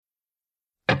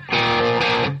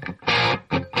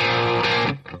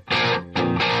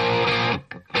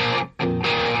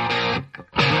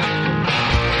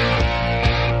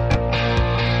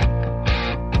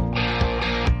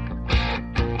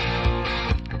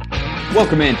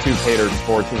Welcome into Pater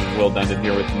Sports. This is Will Dundon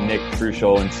here with Nick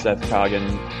Crucial and Seth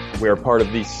Coggin. We are part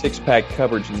of the Six Pack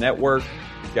Coverage Network.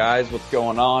 Guys, what's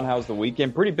going on? How's the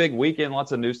weekend? Pretty big weekend.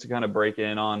 Lots of news to kind of break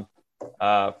in on.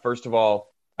 First of all,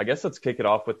 I guess let's kick it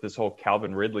off with this whole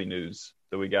Calvin Ridley news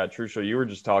that we got. Crucial, you were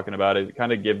just talking about it.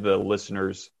 Kind of give the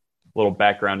listeners a little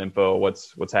background info.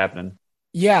 What's happening?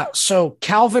 Yeah, so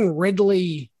Calvin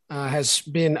Ridley has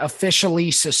been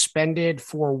officially suspended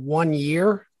for 1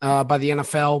 year by the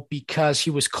NFL because he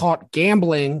was caught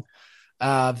gambling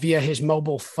via his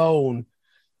mobile phone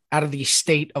out of the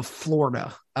state of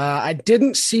Florida. I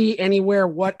didn't see anywhere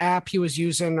what app he was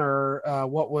using or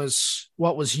what was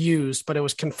used, but it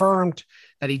was confirmed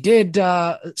that he did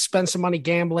spend some money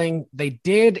gambling. They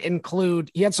did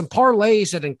include, he had some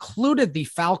parlays that included the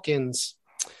Falcons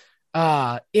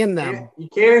in them. You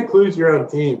can't include your own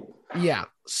team. Yeah.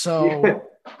 So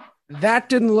that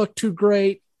didn't look too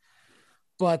great,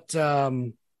 but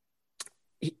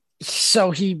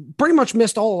so he pretty much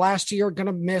missed all of last year, going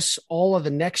to miss all of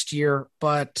the next year.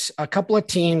 But a couple of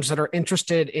teams that are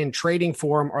interested in trading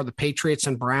for him are the Patriots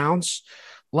and Browns.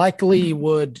 Likely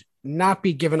would not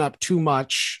be giving up too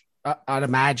much, I'd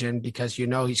imagine, because he's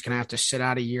going to have to sit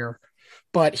out a year.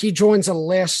 But he joins a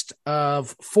list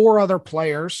of 4 other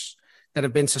players that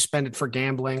have been suspended for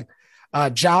gambling.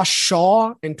 Josh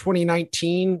Shaw in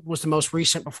 2019 was the most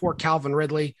recent before Calvin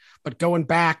Ridley, but going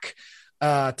back to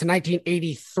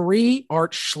 1983,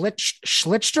 Art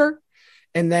Schlichter.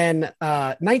 And then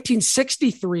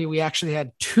 1963, we actually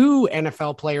had 2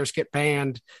 NFL players get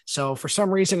banned. So for some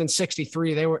reason in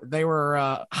 63, they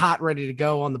were hot, ready to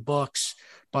go on the books.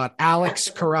 But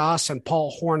Alex Karras and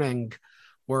Paul Hornung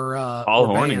were Paul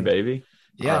were Hornung, banned. baby.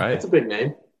 Yeah, All right. That's a big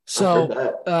name.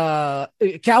 So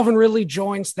Calvin Ridley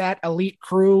joins that elite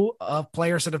crew of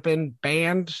players that have been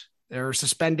banned or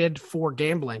suspended for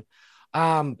gambling.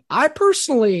 I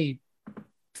personally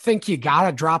think you got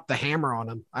to drop the hammer on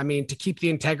him. I mean, to keep the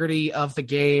integrity of the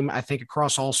game, I think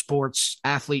across all sports,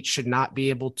 athletes should not be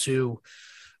able to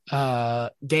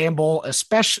gamble,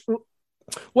 especially.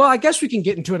 Well, I guess we can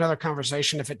get into another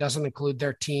conversation if it doesn't include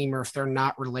their team or if they're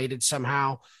not related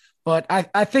somehow. But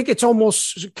I think it's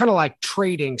almost kind of like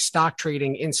trading, stock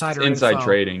trading, inside info.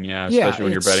 Trading, especially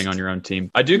when you're betting on your own team.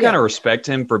 I do kind of respect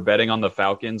him for betting on the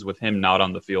Falcons with him not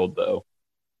on the field, though.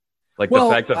 Like the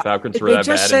fact that Falcons were that bad.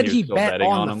 They just said he bet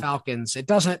on the Falcons. It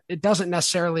doesn't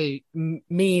necessarily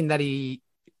mean that he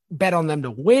bet on them to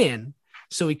win.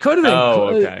 So he could have.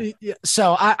 Okay.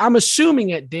 So I'm assuming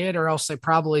it did, or else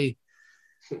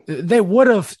they would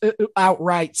have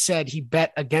outright said he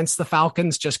bet against the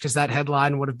Falcons just because that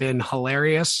headline would have been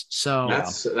hilarious. So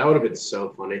that would have been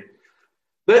so funny.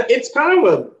 But it's kind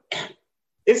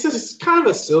of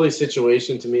a silly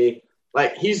situation to me.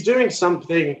 Like, he's doing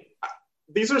something.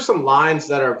 These are some lines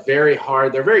that are very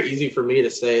hard. They're very easy for me to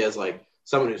say as like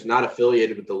someone who's not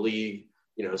affiliated with the league,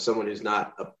 someone who's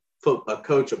not a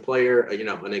coach, a player,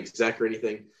 an exec or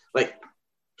anything. Like,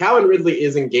 Calvin Ridley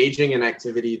is engaging in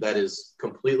activity that is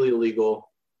completely legal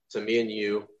to me and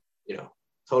you,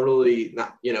 totally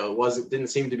not, didn't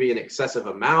seem to be an excessive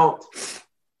amount.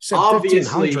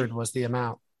 Obviously, $1,500 was the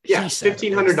amount. Yeah,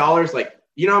 $1,500. Like,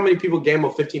 how many people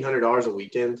gamble $1,500 a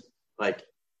weekend, like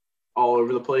all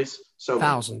over the place? So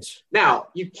thousands. Now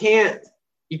you can't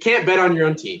bet on your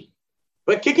own team,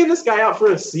 but kicking this guy out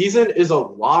for a season is a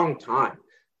long time.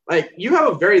 Like, you have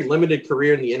a very limited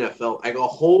career in the NFL. Like, a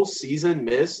whole season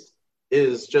missed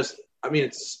is just,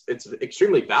 it's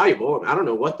extremely valuable. I don't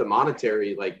know what the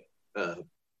monetary, kind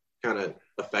of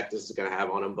effect this is going to have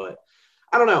on him, but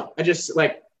I don't know. I just,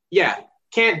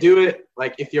 can't do it.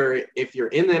 Like, if you're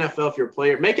in the NFL, if you're a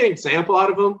player, make an example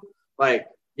out of him. Like,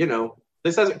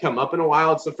 this hasn't come up in a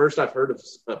while. It's the first I've heard of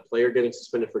a player getting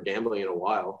suspended for gambling in a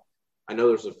while. I know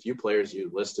there's a few players you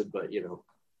listed, but,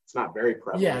 it's not very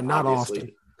prevalent. Yeah, not obviously.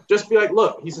 Often. Just be like,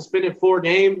 look, he's suspended 4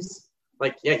 games.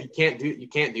 Like, yeah, you can't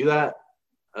do that.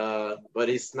 But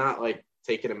it's not like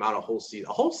taking him out a whole season.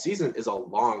 A whole season is a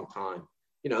long time.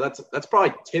 That's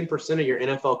probably 10% of your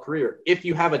NFL career if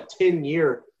you have a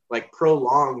 10-year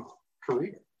prolonged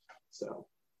career. So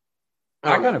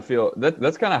I kind of feel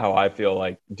that's kind of how I feel.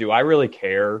 Like, do I really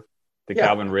care that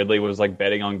Calvin Ridley was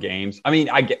betting on games? I mean,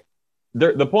 I get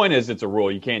the point is it's a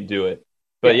rule. You can't do it.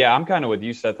 But yeah, I'm kind of with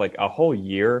you, Seth. Like, a whole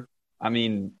year. I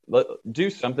mean, do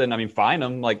something. I mean, fine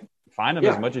him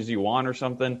as much as you want or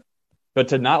something. But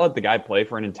to not let the guy play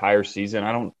for an entire season,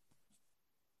 I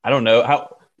don't know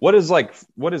what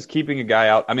is keeping a guy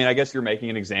out. I mean, I guess you're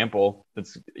making an example.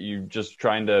 That's you just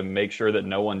trying to make sure that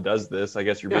no one does this. I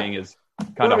guess you're being as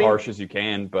kind of harsh as you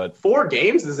can. But 4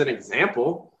 games is an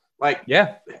example. Like,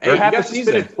 for hey, half a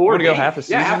season. 4 games. Go half a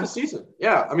season. Yeah, half a season.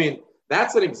 Yeah, I mean,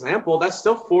 that's an example. That's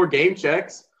still 4 game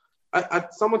checks.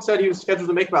 Someone said he was scheduled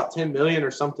to make about $10 million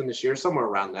or something this year, somewhere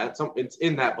around that. It's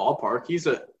in that ballpark. He's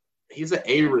an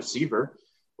A receiver.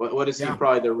 What is he? Yeah.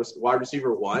 Probably their wide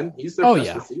receiver 1. He's their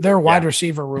best receiver. Their wide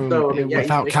receiver room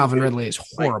without Calvin Ridley is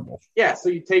horrible. So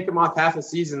you take him off half a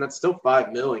season, that's still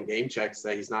 $5 million game checks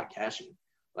that he's not cashing.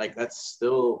 Like, that's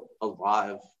still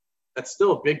that's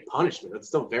still a big punishment. That's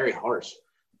still very harsh.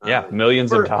 Yeah,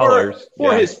 millions of dollars.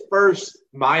 For his first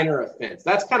minor offense.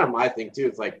 That's kind of my thing, too.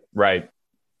 It's like, right.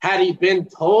 Had he been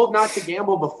told not to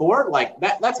gamble before, like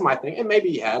that's my thing. And maybe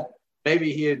he had.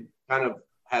 Maybe he had kind of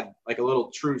had like a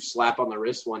little true slap on the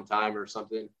wrist one time or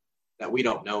something that we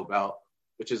don't know about,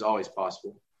 which is always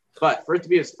possible. But for it to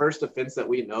be his first offense that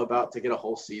we know about to get a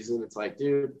whole season, it's like,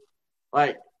 dude,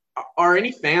 like, are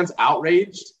any fans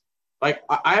outraged? Like,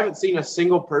 I haven't seen a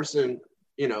single person,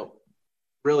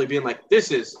 really being like, this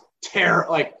is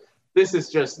terrible. Like, this is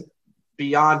just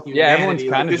beyond humanity. Yeah, everyone's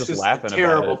kind of just laughing about it. This is a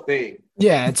terrible thing.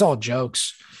 Yeah, it's all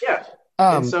jokes. Yeah.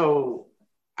 And so,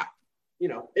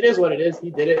 it is what it is.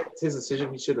 He did it. It's his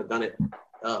decision. He shouldn't have done it.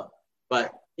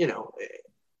 But,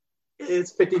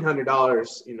 it's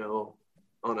 $1,500,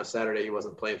 on a Saturday he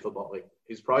wasn't playing football. Like,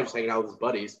 he's probably just hanging out with his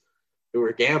buddies who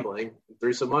were gambling and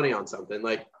threw some money on something.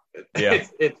 Like,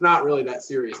 it's not really that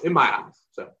serious in my eyes.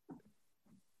 So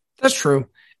that's true.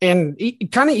 And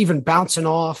kind of even bouncing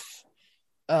off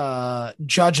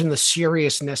judging the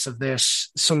seriousness of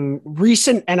this, some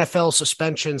recent NFL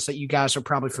suspensions that you guys are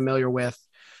probably familiar with.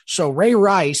 So Ray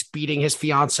Rice beating his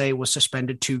fiance was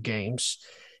suspended 2 games.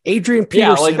 Adrian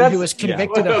Peterson, who was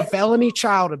convicted of felony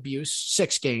child abuse,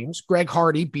 6 games. Greg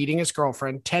Hardy beating his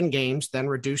girlfriend, 10 games, then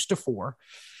reduced to 4.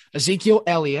 Ezekiel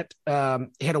Elliott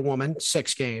hit a woman,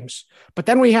 6 games. But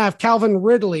then we have Calvin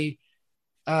Ridley,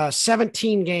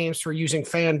 17 games for using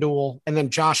FanDuel, and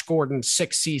then Josh Gordon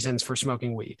 6 seasons for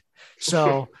smoking weed.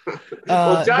 So,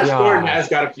 Josh Gordon has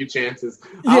got a few chances.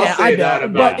 I know,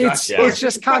 but it's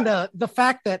just kind of the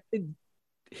fact that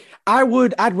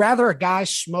I'd rather a guy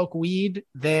smoke weed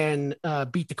than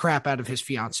beat the crap out of his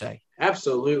fiance.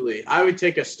 Absolutely, I would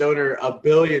take a stoner 1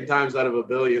 billion times out of 1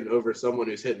 billion over someone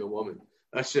who's hitting a woman.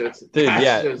 That's just,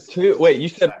 wait, you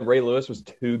said Ray Lewis was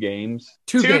 2 games?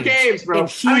 2 games, bro.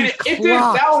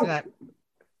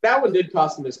 That one did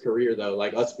cost him his career, though.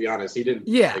 Like, let's be honest, he didn't.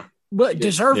 Yeah, but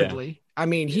deservedly. Yeah. I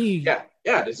mean,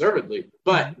 deservedly.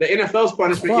 But the NFL's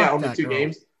punishment, only 2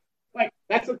 games. Like,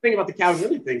 that's the thing about the Calvin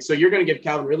Ridley thing. So you're going to give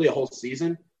Calvin Ridley a whole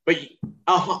season, but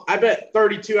I bet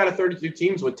 32 out of 32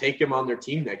 teams would take him on their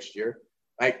team next year.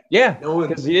 Like,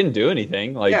 because he didn't do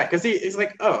anything. Like, because he's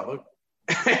like, oh.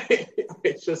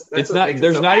 It's just there's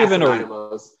not even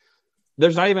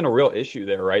a real issue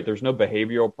there, right? There's no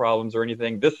behavioral problems or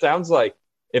anything. This sounds like,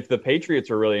 if the Patriots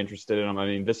are really interested in him, I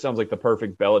mean, this sounds like the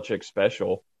perfect Belichick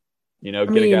special. A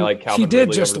guy like Calvin. He did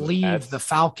Ridley just leave the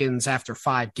Falcons after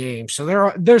 5 games,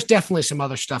 so there's definitely some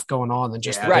other stuff going on than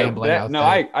just the gambling out there.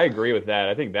 I agree with that.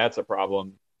 I think that's a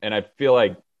problem, and I feel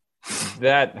like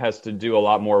that has to do a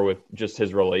lot more with just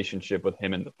his relationship with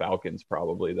him and the Falcons,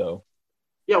 probably, though.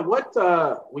 Yeah,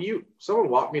 someone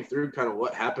walk me through kind of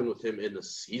what happened with him in the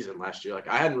season last year? Like,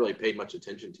 I hadn't really paid much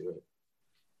attention to it.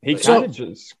 He kind of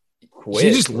just quit. He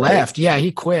just left. Yeah,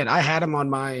 he quit. I had him on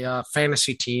my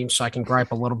fantasy team, so I can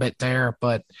gripe a little bit there.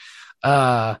 But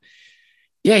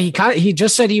he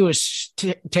just said he was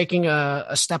taking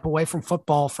a step away from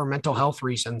football for mental health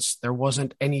reasons. There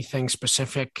wasn't anything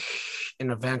specific,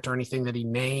 an event or anything that he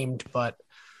named, but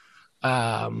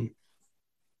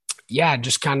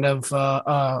just kind of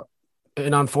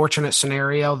an unfortunate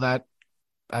scenario that,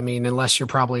 I mean, unless you're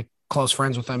probably close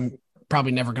friends with him,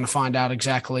 probably never going to find out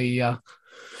exactly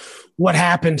what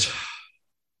happened.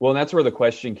 Well, and that's where the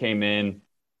question came in.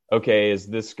 Okay, is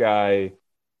this guy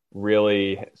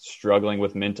really struggling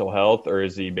with mental health, or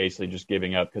is he basically just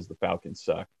giving up because the Falcons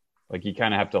suck? Like, you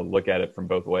kind of have to look at it from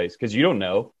both ways, because you don't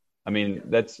know. I mean,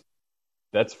 that's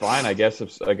fine, I guess,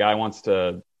 if a guy wants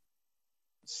to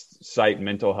cite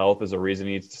mental health as a reason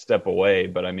he needs to step away.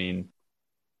 But I mean,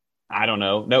 I don't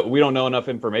know. No, we don't know enough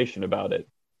information about it,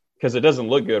 because it doesn't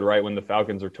look good, right, when the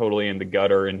Falcons are totally in the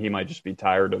gutter and he might just be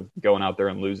tired of going out there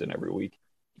and losing every week.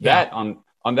 Yeah. That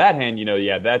on that hand,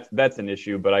 that's an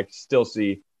issue. But I still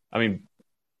see, I mean,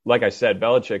 like I said,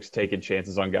 Belichick's taken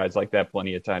chances on guys like that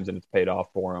plenty of times, and it's paid off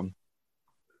for him.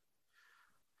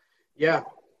 Yeah,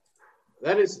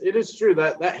 it is true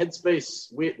that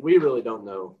headspace, we really don't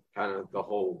know kind of the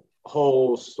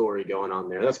whole story going on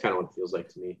there. That's kind of what it feels like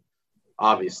to me.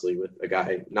 Obviously, with a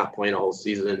guy not playing a whole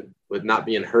season, with not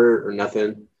being hurt or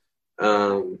nothing,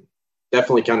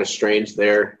 definitely kind of strange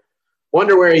there.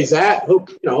 Wonder where he's at.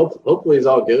 Hopefully he's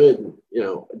all good.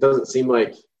 It doesn't seem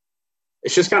like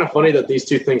it's just kind of funny that these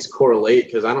two things correlate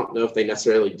because I don't know if they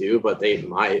necessarily do, but they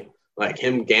might. Like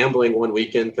him gambling one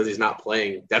weekend because he's not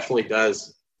playing definitely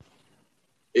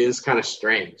is kind of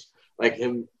strange. Like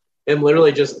him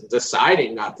literally just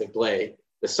deciding not to play,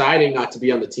 deciding not to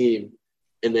be on the team.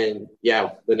 And then,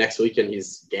 the next weekend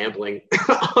he's gambling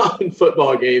on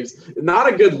football games.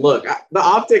 Not a good look. The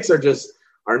optics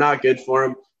are not good for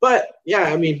him. But,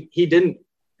 he didn't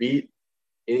beat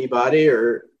anybody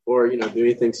or do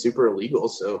anything super illegal.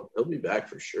 So he'll be back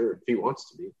for sure if he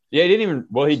wants to be. Yeah, he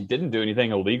didn't do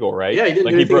anything illegal, right? Yeah, he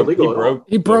didn't do anything illegal.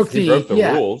 He broke the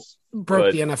rules.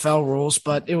 Broke the NFL rules,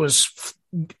 but it was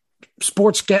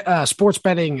sports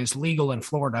betting is legal in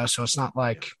Florida, so it's not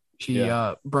like he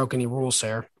broke any rules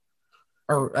there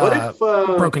or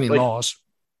broke any laws.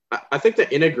 I think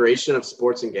the integration of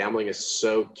sports and gambling is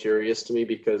so curious to me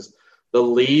because the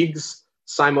leagues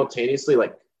simultaneously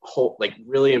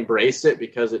really embrace it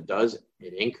because it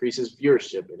increases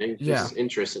viewership, it increases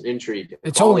interest and intrigue.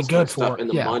 It's only good for and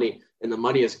the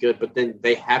money is good, but then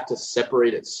they have to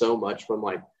separate it so much from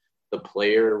like the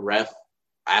player ref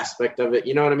aspect of it.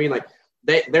 You know what I mean? Like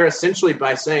they're essentially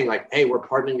by saying like, hey, we're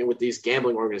partnering with these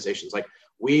gambling organizations. Like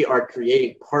we are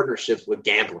creating partnerships with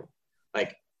gambling,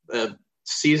 like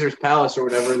Caesar's Palace or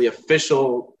whatever, the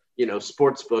official,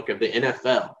 sports book of the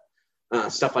NFL,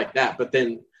 stuff like that. But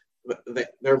then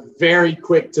they're very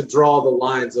quick to draw the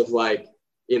lines of like,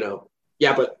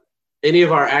 but any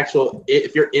of our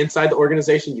if you're inside the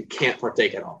organization, you can't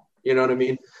partake at all. You know what I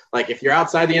mean? Like if you're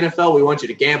outside the NFL, we want you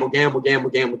to gamble.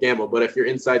 But if you're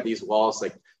inside these walls,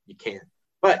 like you can't.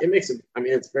 But it makes it,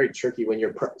 it's very tricky when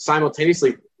you're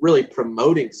simultaneously really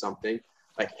promoting something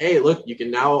like, hey, look, you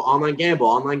can now online gamble,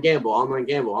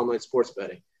 online sports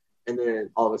betting. And then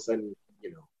all of a sudden,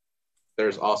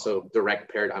 there's also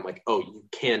direct paradigm like, oh, you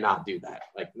cannot do that.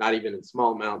 Like not even in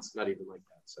small amounts, not even like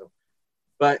that. So,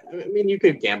 but you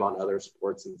could gamble on other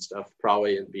sports and stuff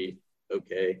probably and be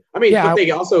okay. But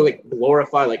they also like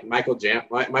glorify like Michael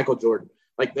Jordan.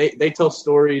 Like they tell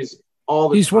stories all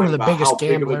the time. He's one of the biggest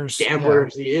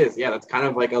gamblers. He is. Yeah, that's kind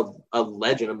of like a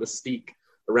legend, a mystique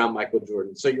around Michael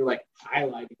Jordan. So you're like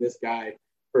highlighting this guy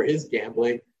for his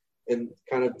gambling and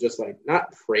kind of just like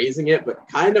not praising it, but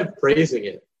kind of praising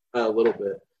it a little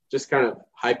bit, just kind of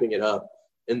hyping it up.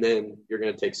 And then you're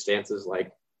going to take stances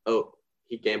like, oh,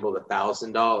 he gambled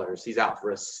 $1,000. He's out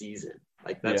for a season.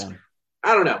 Like that's,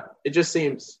 I don't know. It just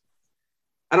seems,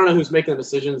 I don't know who's making the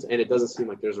decisions, and it doesn't seem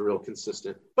like there's a real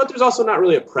consistent, but there's also not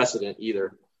really a precedent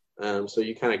either. So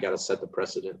you kind of got to set the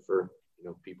precedent for,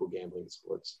 people gambling in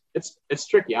sports. It's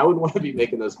tricky. I wouldn't want to be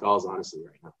making those calls, honestly,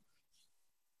 right now.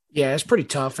 Yeah, it's pretty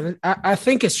tough. And I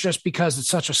think it's just because it's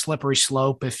such a slippery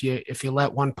slope. If you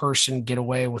let one person get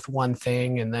away with one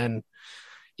thing, and then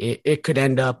it could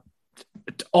end up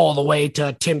all the way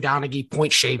to Tim Donaghy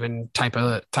point shaving type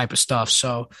of stuff.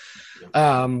 So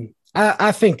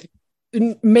I think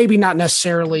maybe not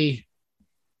necessarily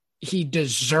he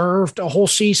deserved a whole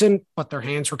season, but their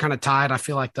hands were kind of tied. I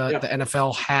feel like the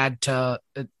NFL had to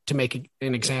make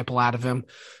an example out of him.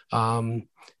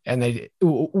 And they,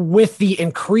 with the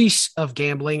increase of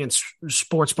gambling and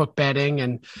sportsbook betting,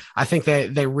 and I think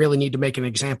they really need to make an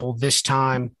example this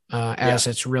time as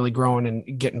it's really growing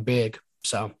and getting big.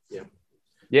 So,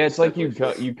 it's like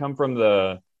you come from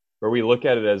where we look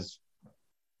at it as,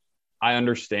 I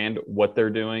understand what they're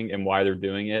doing and why they're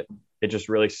doing it. It just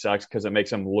really sucks because it makes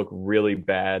them look really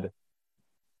bad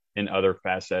in other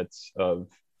facets of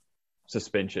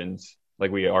suspensions,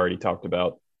 like we already talked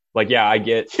about. Like, I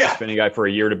get suspending a guy for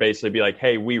a year to basically be like,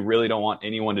 hey, we really don't want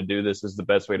anyone to do this. This is the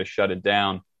best way to shut it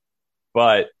down.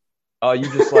 But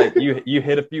you just like, you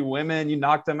hit a few women, you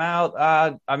knocked them out.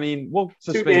 We'll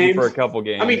suspend you for a couple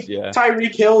games.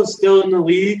 Tyreek Hill is still in the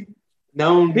league.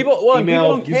 People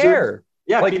don't care.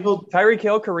 Yeah, like Tyreek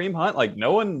Hill, Kareem Hunt, like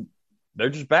no one, they're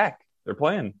just back. They're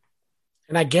playing.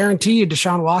 And I guarantee you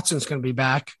Deshaun Watson's going to be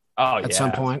back at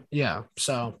some point. Yeah.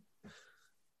 So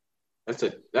that's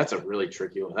a really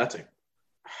tricky one. That's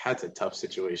a tough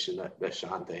situation, that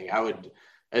Sean thing.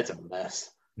 It's a mess.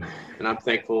 And I'm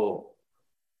thankful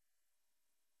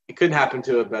it couldn't happen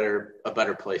to a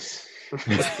better place.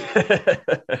 Just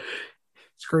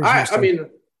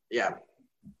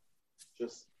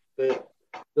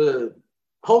the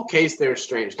whole case there is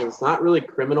strange because it's not really a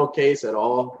criminal case at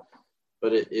all,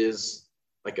 but it is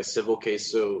like a civil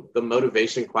case. So the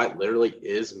motivation quite literally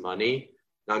is money.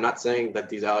 Now, I'm not saying that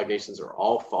these allegations are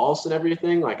all false and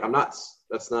everything. Like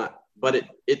but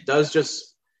it does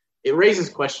just, it raises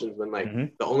questions when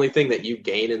the only thing that you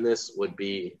gain in this would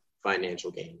be financial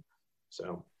gain.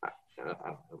 So I don't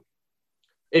know.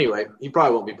 Anyway, he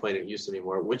probably won't be playing at Houston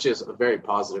anymore, which is a very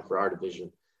positive for our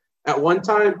division. At one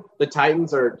time, the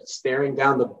Titans are staring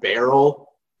down the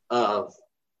barrel of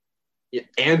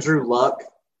Andrew Luck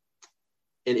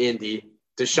in Indy,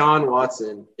 Deshaun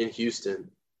Watson in Houston,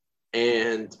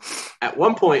 and at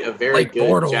one point, a very Blake good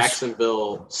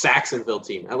Bortles. Saxonville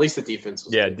team. At least the defense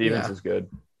was good. Defense is good.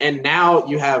 And now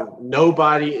you have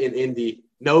nobody in Indy,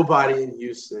 nobody in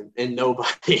Houston, and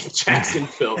nobody in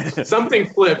Jacksonville. Something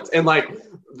flipped, and like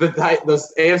the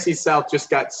AFC South just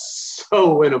got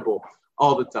so winnable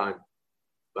all the time.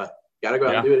 But got to go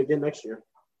out and do it again next year.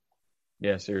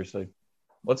 Yeah, seriously.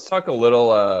 Let's talk a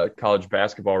little college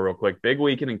basketball real quick. Big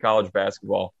weekend in college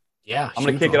basketball. Yeah, I'm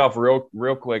going to kick it off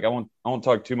real quick. I won't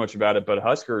talk too much about it, but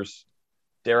Huskers,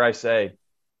 dare I say,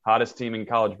 hottest team in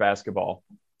college basketball.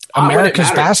 America's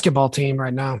basketball team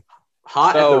right now.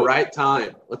 Hot at the right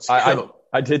time. Let's go.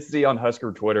 I did see on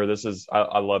Husker Twitter,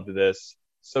 I loved this.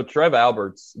 So Trev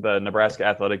Alberts, the Nebraska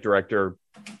athletic director,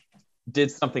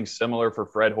 did something similar for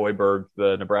Fred Hoiberg,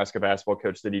 the Nebraska basketball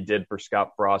coach, that he did for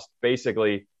Scott Frost.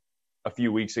 Basically, a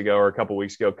couple weeks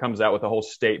ago, comes out with a whole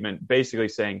statement basically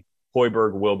saying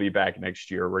Hoiberg will be back next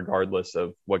year, regardless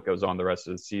of what goes on the rest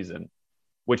of the season,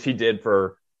 which he did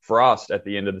for Frost at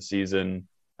the end of the season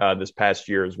this past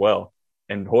year as well.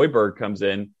 And Hoiberg comes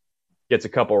in, gets a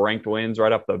couple ranked wins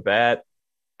right off the bat,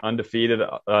 undefeated,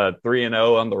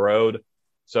 3-0 on the road.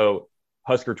 So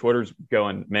Husker Twitter's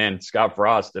going, man, Scott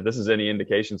Frost, if this is any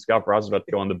indication, Scott Frost is about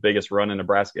to go on the biggest run in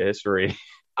Nebraska history.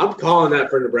 I'm calling that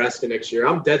for Nebraska next year.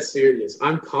 I'm dead serious.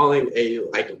 I'm calling a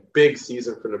big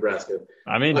season for Nebraska.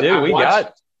 I mean, dude, we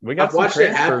got some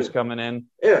transfers coming in.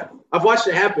 Yeah, I've watched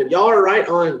it happen. Y'all are right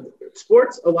on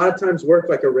sports. A lot of times work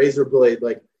like a razor blade.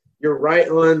 Like you're right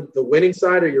on the winning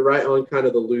side or you're right on kind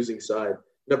of the losing side.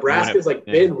 Nebraska's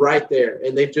been right there,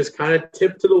 and they've just kind of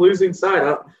tipped to the losing side.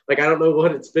 I don't know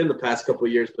what it's been the past couple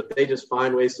of years, but they just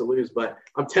find ways to lose. But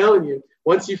I'm telling you,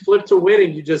 once you flip to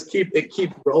winning, you just keep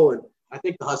rolling. I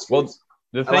think the Huskers.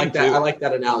 Well, I like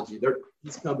that analogy.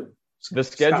 He's coming. The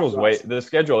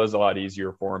schedule is a lot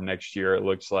easier for him next year, it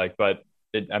looks like. But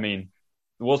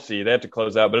we'll see. They have to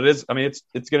close out, but it is. I mean,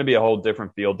 it's going to be a whole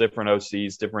different field, different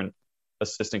OCs, different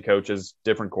assistant coaches,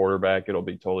 different quarterback. It'll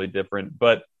be totally different.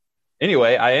 But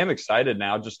anyway, I am excited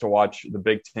now just to watch the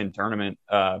Big Ten tournament.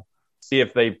 See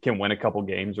if they can win a couple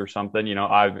games or something. You know,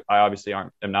 I obviously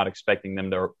am not expecting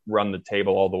them to run the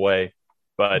table all the way.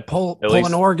 But pull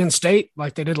an Oregon State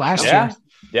like they did last year.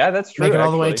 Yeah, that's true. Make it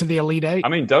all the way to the Elite Eight. I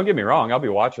mean, don't get me wrong. I'll be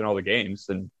watching all the games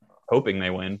and hoping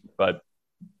they win. But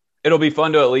it'll be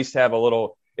fun to at least have a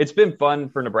little – it's been fun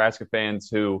for Nebraska fans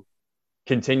who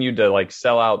continue to,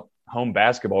 sell out home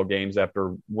basketball games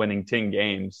after winning 10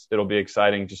 games. It'll be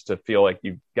exciting just to feel like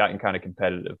you've gotten kind of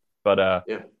competitive. But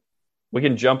we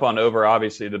can jump on over,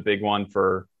 obviously, the big one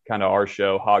for kind of our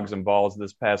show, Hogs and Balls,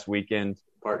 this past weekend.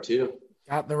 Part 2.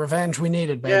 Got the revenge we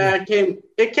needed, baby. Yeah,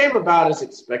 it came about as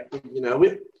expected. You know,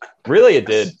 it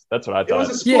did. That's what I thought. It was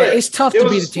a split. Yeah, it's tough to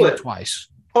beat a team twice.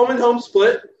 Home and home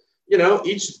split. You know,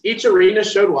 each arena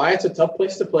showed why it's a tough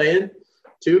place to play in.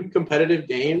 2 competitive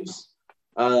games.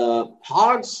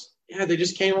 Hogs, they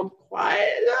just came up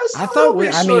quiet. I thought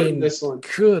this one.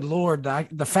 Good Lord,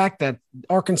 the fact that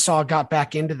Arkansas got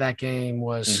back into that game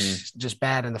was just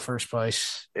bad in the first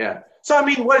place. Yeah. So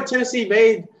what Tennessee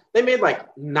made. They made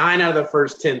 9 out of the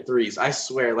first 10 threes. I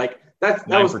swear. That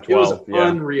was 12, it was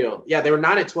unreal. Yeah, they were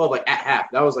 9 at 12 at half.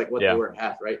 That was what they were at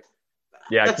half, right?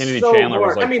 Yeah, that's Kennedy so Chandler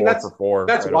hard. Was 4 for 4.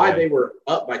 That's right why they were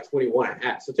up by 21 at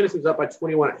half. So Tennessee was up by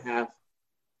 21 at half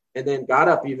and then got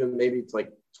up even maybe to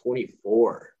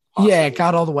 24. Possibly. Yeah, it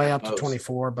got all the way up to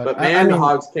 24. But the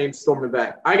Hogs came storming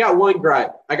back. I got one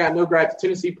gripe. I got no gripe.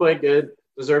 Tennessee played good,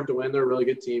 deserved to win. They're a really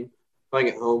good team playing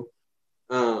at home.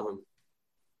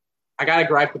 I got a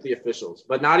gripe with the officials,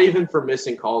 but not even for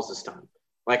missing calls this time.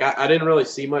 I didn't really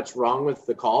see much wrong with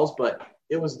the calls, but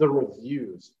it was the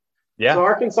reviews. Yeah. So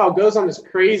Arkansas goes on this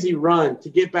crazy run to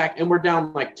get back, and we're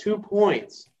down 2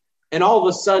 points. And all of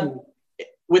a sudden,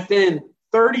 within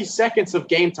 30 seconds of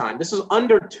game time, this is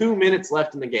under 2 minutes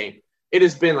left in the game, it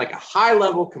has been a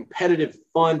high-level, competitive,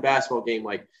 fun basketball game,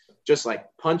 just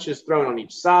punches thrown on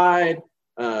each side,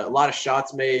 a lot of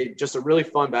shots made, just a really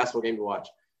fun basketball game to watch.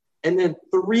 And then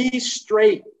 3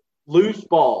 straight loose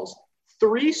balls,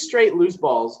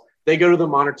 they go to the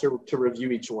monitor to review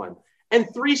each one.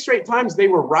 And 3 straight times they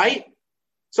were right.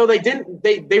 So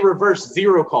they reversed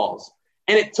 0 calls.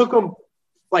 And it took them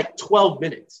 12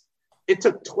 minutes. It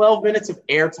took 12 minutes of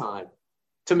airtime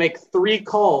to make 3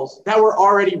 calls that were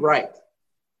already right.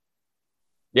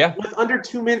 Yeah. With under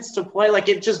 2 minutes to play,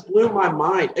 it just blew my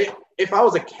mind. If I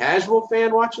was a casual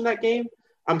fan watching that game,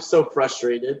 I'm so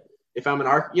frustrated. If I'm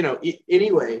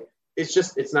anyway,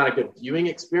 it's not a good viewing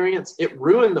experience. It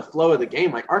ruined the flow of the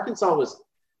game. Like Arkansas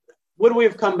would we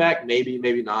have come back? Maybe,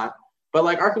 maybe not. But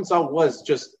like Arkansas was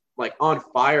just like on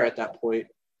fire at that point.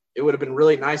 It would have been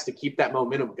really nice to keep that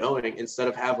momentum going instead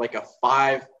of have like a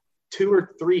 2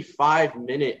 or 3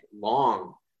 5-minute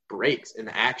long breaks in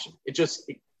the action.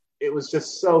 It was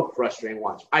just so frustrating to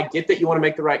watch. I get that you want to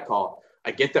make the right call.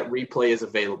 I get that replay is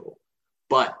available,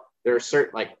 but there are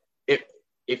certain, like,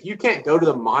 if you can't go to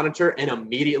the monitor and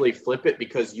immediately flip it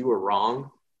because you were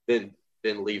wrong, then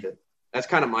leave it. That's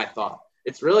kind of my thought.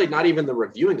 It's really not even the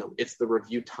reviewing them. It's the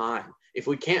review time. If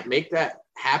we can't make that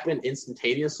happen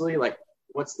instantaneously, like,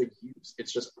 what's the use?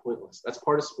 It's just pointless. That's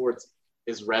part of sports,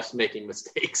 is refs making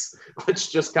mistakes. Let's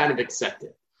just kind of accept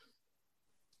it.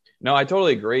 No, I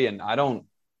totally agree. And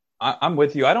I'm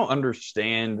with you. I don't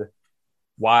understand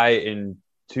why in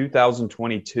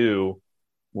 2022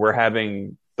 we're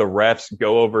having the refs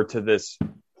go over to this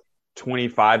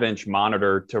 25-inch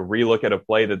monitor to relook at a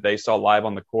play that they saw live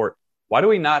on the court. Why do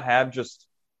we not have just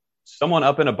someone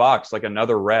up in a box, like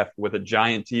another ref with a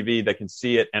giant TV that can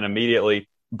see it, and immediately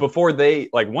before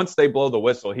once they blow the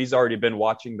whistle, he's already been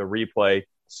watching the replay,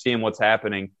 seeing what's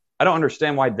happening. I don't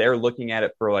understand why they're looking at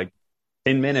it for like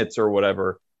 10 minutes or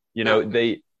whatever.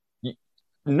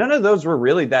 None of those were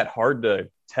really that hard to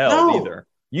tell either.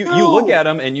 You look at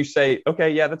them and you say,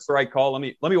 okay, yeah, that's the right call. Let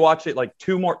me watch it like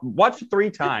watch it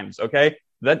 3 times. Okay.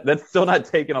 That's still not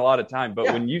taking a lot of time, but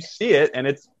when you see it and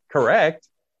it's correct,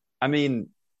 I mean,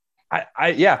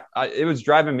 it was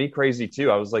driving me crazy too.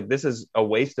 I was like, this is a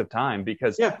waste of time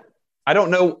because I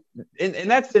don't know.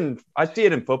 And I see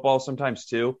it in football sometimes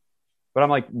too, but I'm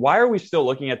like, why are we still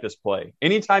looking at this play?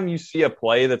 Anytime you see a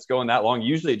play that's going that long,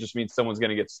 usually it just means someone's going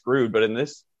to get screwed. But in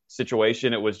this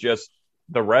situation, it was just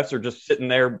the refs are just sitting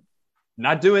there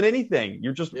not doing anything.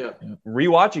 You're just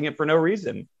rewatching it for no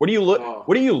reason. What are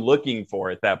you looking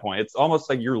for at that point? It's almost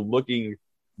like you're looking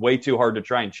way too hard to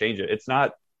try and change it.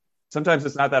 Sometimes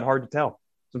it's not that hard to tell.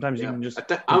 Sometimes you can just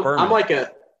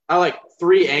I like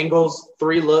 3 angles,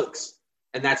 3 looks,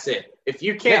 and that's it. If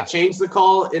you can't change the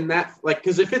call in that, like,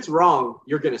 because if it's wrong,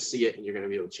 you're going to see it and you're going to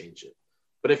be able to change it.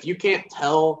 But if you can't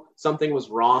tell something was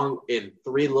wrong in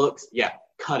 3 looks,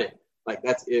 cut it. Like,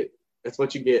 that's it. That's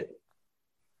what you get.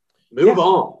 Move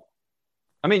on.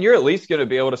 I mean, you're at least going to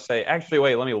be able to say, actually,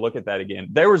 wait, let me look at that again.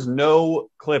 There was no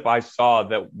clip I saw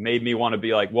that made me want to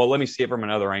be like, well, let me see it from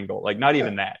another angle. Like, not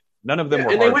even that. None of them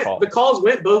were hard calls. The calls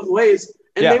went both ways,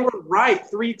 and they were right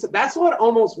 3 times. That's what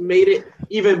almost made it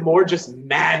even more just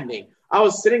maddening. I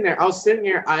was sitting there.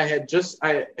 I had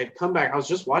come back. I was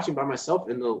just watching by myself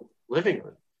in the living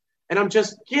room, and I'm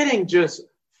just getting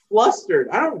flustered.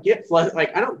 I don't get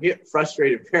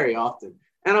frustrated very often,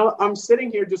 and I'm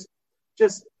sitting here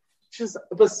just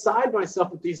beside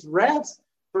myself with these refs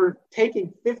for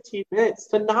taking 15 minutes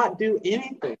to not do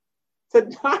anything, to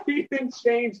not even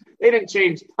change. They didn't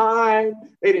change time.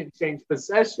 They didn't change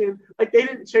possession. Like, they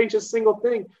didn't change a single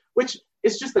thing, which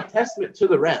is just a testament to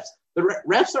the refs. The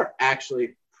refs are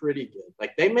actually pretty good.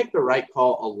 Like, they make the right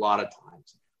call a lot of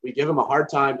times. We give them a hard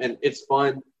time, and it's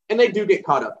fun, and they do get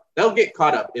caught up. They'll get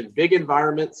caught up in big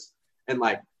environments, and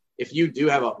like, if you do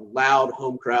have a loud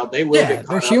home crowd, they will get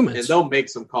caught up, and they'll make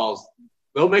some calls.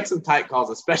 They'll make some tight calls,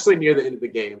 especially near the end of the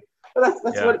game. But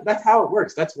that's how it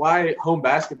works. That's why home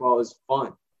basketball is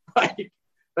fun. Like,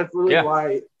 that's really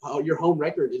why your home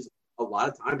record is a lot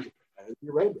of times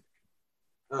your record.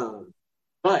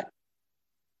 But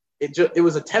it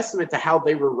was a testament to how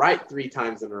they were right 3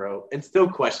 times in a row and still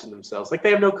question themselves. Like,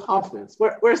 they have no confidence.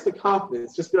 Where's the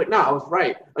confidence? Just be like, no, I was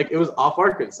right. Like, it was off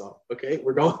Arkansas. Okay,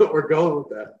 we're going with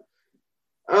that.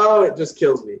 Oh, it just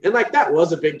kills me. And like, that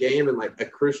was a big game and like a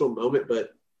crucial moment,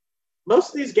 but most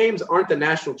of these games aren't the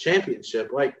national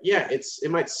championship. Like,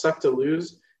 it might suck to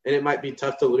lose, and it might be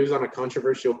tough to lose on a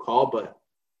controversial call, but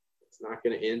it's not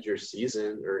going to end your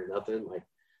season or nothing. Like,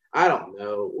 I don't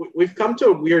know. We've come to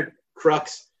a weird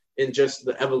crux in just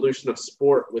the evolution of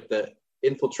sport with the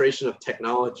infiltration of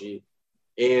technology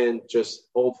and just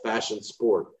old-fashioned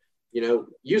sport.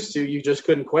 Used to, you just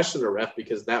couldn't question a ref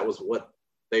because that was what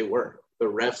they were. The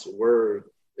refs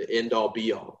were the end-all,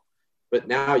 be-all. But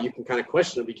now you can kind of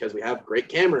question them because we have great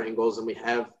camera angles and we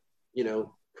have,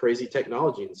 crazy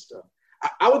technology and stuff.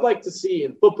 I would like to see,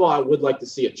 in football, I would like to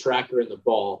see a tracker in the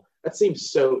ball. That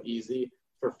seems so easy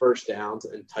for first downs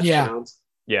and touchdowns.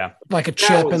 Yeah. Like a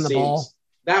chip in the ball.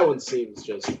 That one seems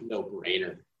just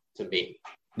no-brainer to me.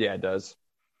 Yeah, it does.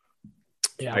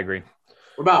 Yeah. I agree.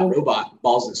 What about robot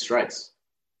balls and strikes?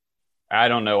 I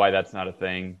don't know why that's not a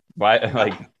thing.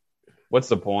 Why, what's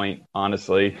the point,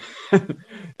 honestly,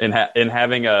 in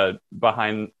having a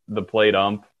behind the plate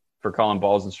ump for calling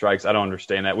balls and strikes. I don't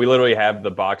understand that. We literally have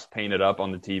the box painted up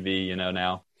on the TV,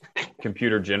 now,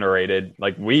 computer generated.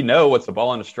 Like, we know what's a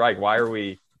ball and a strike. Why are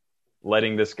we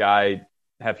letting this guy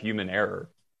have human error?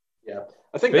 Yeah.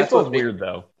 I think baseball's weird,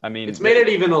 though. I mean, it's made it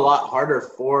even a lot harder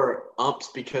for umps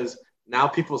because now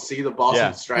people see the balls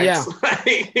and strikes.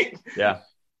 Yeah.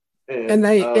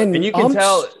 And you can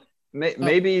tell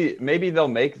maybe they'll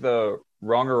make the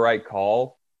wrong or right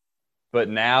call, but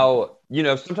now,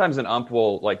 sometimes an ump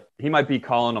will, like, he might be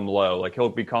calling them low. Like, he'll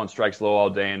be calling strikes low all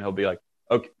day, and he'll be like,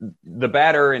 okay, the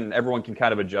batter and everyone can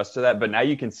kind of adjust to that. But now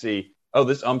you can see, oh,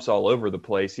 this ump's all over the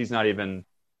place. He's not even,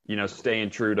 staying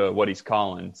true to what he's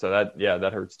calling. So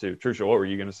that hurts too. Trusha, what were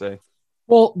you going to say?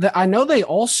 Well, I know they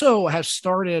also have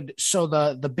started. So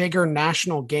the bigger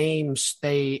national games,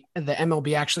 the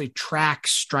MLB actually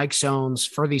tracks strike zones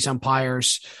for these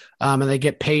umpires, and they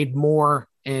get paid more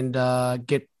and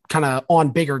get kind of on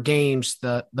bigger games.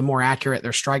 The more accurate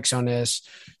their strike zone is.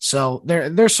 So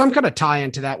there's some kind of tie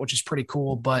into that, which is pretty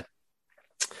cool. But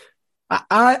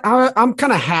I'm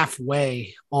kind of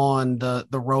halfway on the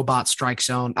robot strike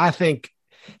zone. I think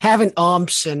having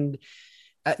umps and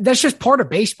that's just part of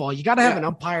baseball. You got to have an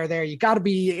umpire there. You got to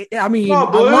be. I mean,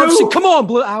 come on,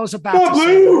 Blue. I was about to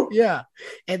say that. Yeah,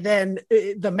 and then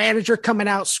the manager coming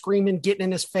out screaming, getting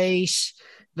in his face.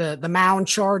 The mound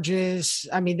charges.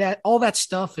 I mean, all that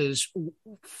stuff is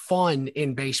fun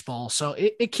in baseball. So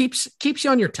it keeps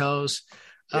you on your toes.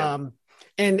 Yeah.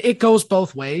 And it goes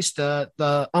both ways.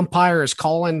 The umpire is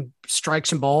calling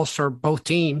strikes and balls for both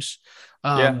teams.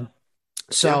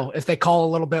 So if they call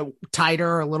a little bit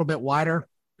tighter, a little bit wider,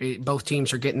 both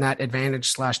teams are getting that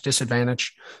advantage /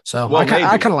 disadvantage. So I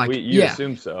kind of like you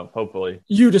assume so. Hopefully,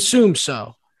 you'd assume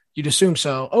so.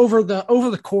 Over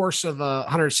the course of a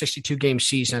 162 game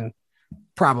season,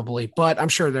 probably. But I'm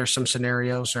sure there's some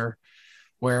scenarios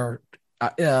where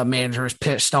a manager is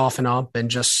pissed off and up and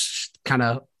just kind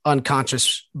of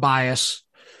unconscious bias.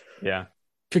 Yeah,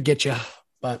 could get you.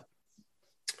 But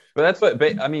that's what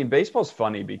baseball's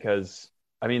funny because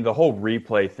the whole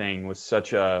replay thing was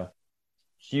such a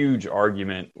huge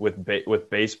argument with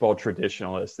baseball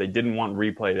traditionalists. They didn't want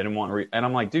replay. They didn't want and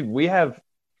I'm like, dude, we have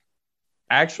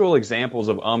actual examples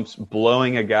of umps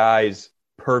blowing a guy's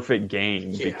perfect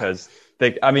game because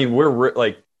we're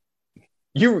like,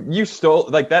 you stole,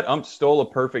 like, that ump stole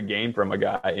a perfect game from a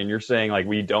guy, and you're saying, like,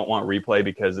 we don't want replay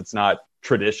because it's not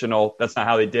traditional. That's not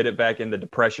how they did it back in the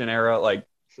Depression era. Like,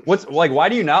 why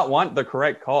do you not want the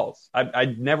correct calls? I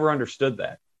never understood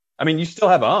that. I mean, you still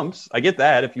have umps. I get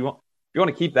that. If you want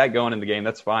to keep that going in the game,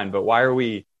 that's fine. But why are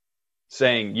we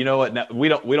saying, you know what? No, we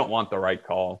don't want the right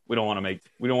call. We don't want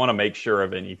to make sure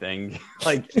of anything.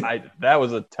 Like, that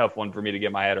was a tough one for me to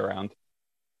get my head around.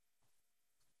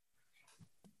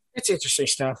 It's interesting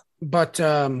stuff, but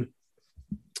kind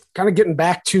of getting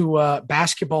back to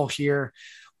basketball here.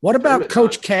 What about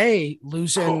Coach K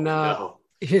losing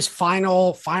his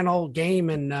final game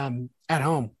and at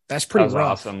home? That's pretty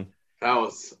rough. Awesome.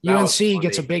 UNC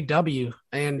gets a big W,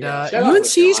 and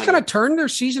UNC's kind of turned their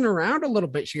season around a little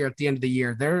bit here at the end of the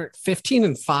year. They're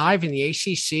 15-5 in the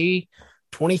ACC,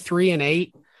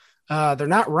 23-8. They're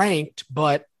not ranked,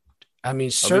 but I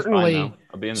mean, certainly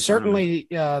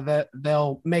that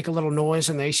they'll make a little noise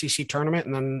in the ACC tournament,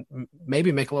 and then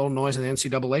maybe make a little noise in the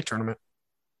NCAA tournament.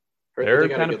 They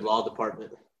got a good law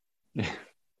department.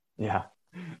 Yeah.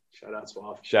 Shout out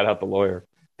Swaff. Shout out the lawyer.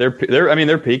 They're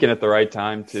peaking at the right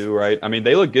time too, right? I mean,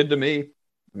 they look good to me.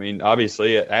 I mean,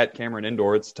 obviously at Cameron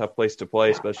Indoor, it's a tough place to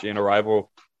play, especially in a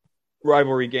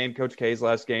rivalry game, Coach K's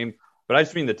last game. But I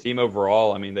just mean the team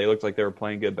overall. I mean, they looked like they were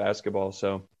playing good basketball,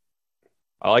 so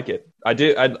I like it. I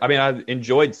do. I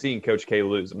enjoyed seeing Coach K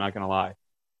lose. I'm not going to lie.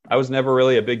 I was never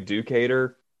really a big Duke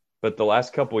hater, but the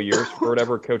last couple of years, for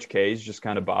whatever, Coach K's just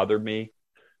kind of bothered me.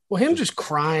 Well, him just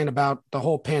crying about the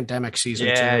whole pandemic season,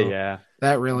 yeah.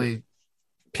 That really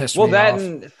pissed me off. Well,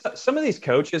 and some of these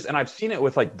coaches, and I've seen it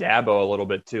with, like, Dabo a little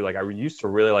bit too. Like, I used to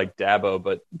really like Dabo,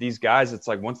 but these guys, it's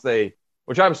like once they –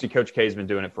 which obviously Coach K's been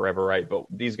doing it forever, right? But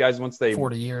these guys, once they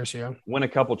 40 years, win a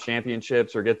couple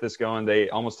championships or get this going, they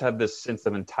almost have this sense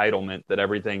of entitlement that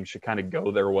everything should kind of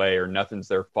go their way or nothing's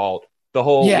their fault. The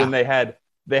whole when they had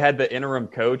the interim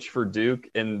coach for Duke,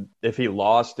 and if he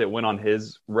lost, it went on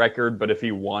his record. But if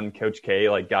he won, Coach K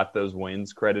got those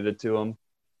wins credited to him.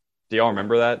 Do y'all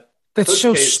remember that? That's Coach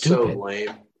so K's stupid. So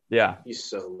lame. Yeah, he's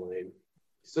so lame.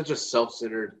 He's such a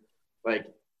self-centered, like.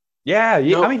 Yeah,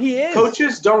 I mean, he is.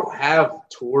 Coaches don't have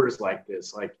tours like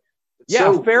this. Like,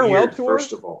 farewell tour.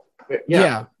 First of all,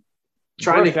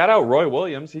 Trying to shout out Roy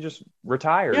Williams. He just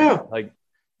retired. Yeah, like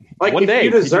one day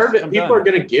you deserve it. People are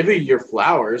going to give you your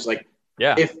flowers. Like,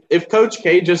 if Coach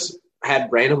K just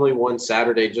had randomly one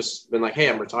Saturday just been like, hey,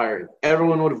 I'm retiring,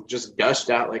 everyone would have just gushed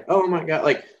out like, oh my God,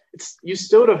 like you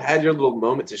still would have had your little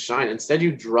moment to shine. Instead,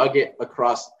 you drug it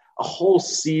across a whole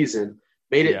season,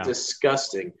 made it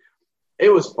disgusting. It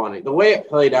was funny. The way it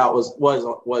played out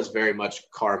was very much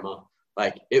karma.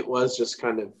 Like it was just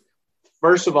kind of,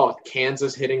 first of all,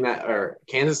 Kansas hitting that, or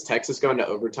Kansas, Texas going to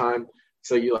overtime.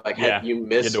 So you you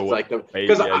missed like them,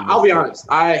 because I'll be honest,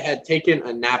 I had taken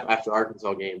a nap after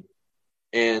Arkansas game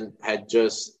and had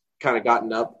just kind of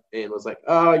gotten up and was like,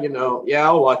 oh,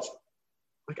 I'll watch.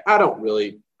 Like I don't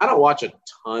watch a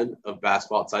ton of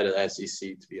basketball outside of the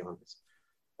SEC, to be honest.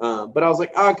 But I was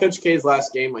like, Coach K's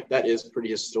last game, like that is pretty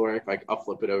historic. Like I'll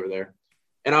flip it over there.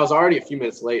 And I was already a few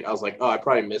minutes late. I was like, I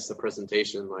probably missed the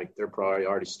presentation. Like they're probably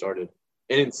already started.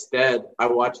 And instead, I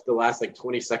watched the last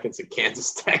 20 seconds of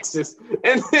Kansas, Texas,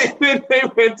 and then they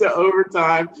went to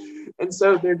overtime. And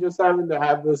so they're just having to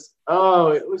have this.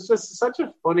 Oh, it was just such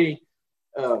a funny,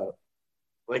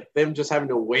 them just having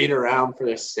to wait around for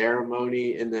their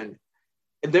ceremony, and then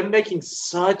them making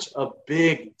such a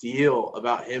big deal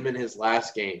about him in his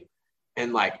last game.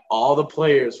 And all the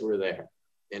players were there,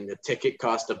 and the ticket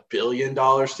cost $1 billion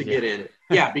to get in.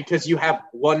 Yeah, because you have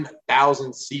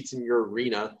 1,000 seats in your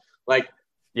arena.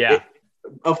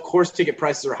 Of course, ticket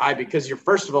prices are high because you're,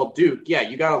 first of all, Duke. Yeah,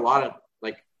 you got a lot of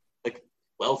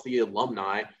wealthy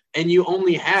alumni, and you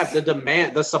only have the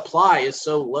demand. The supply is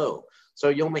so low, so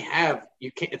you only have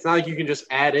It's not like you can just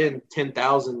add in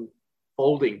 10,000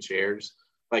 folding chairs.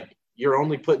 You're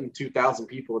only putting 2,000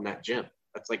 people in that gym.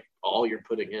 That's all you're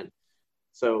putting in.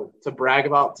 So to brag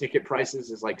about ticket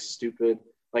prices is stupid.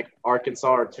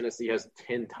 Arkansas or Tennessee has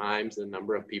 10 times the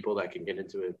number of people that can get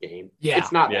into a game. Yeah.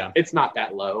 It's not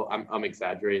that low. I'm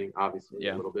exaggerating obviously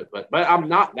a little bit, but I'm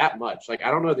not that much. I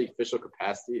don't know the official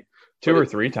capacity. 2 or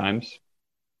 3 times.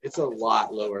 It's a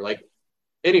lot lower.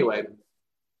 Anyway.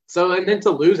 So, and then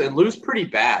to lose pretty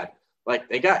bad.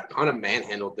 They got kind of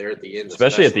manhandled there at the end.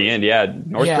 Especially at the end. Yeah.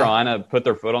 North Carolina put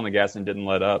their foot on the gas and didn't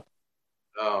let up.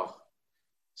 Oh,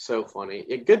 so funny.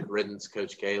 Good riddance,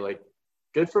 Coach K.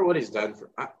 Good for what he's done.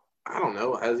 I don't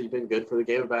know. Has he been good for the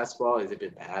game of basketball? Has it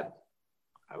been bad?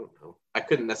 I don't know. I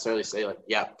couldn't necessarily say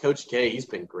Coach K, he's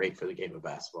been great for the game of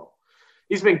basketball.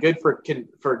 He's been good for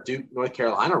Duke North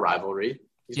Carolina rivalry.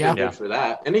 He's been good for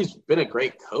that, and he's been a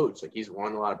great coach. He's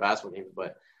won a lot of basketball games.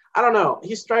 But I don't know.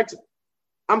 He strikes.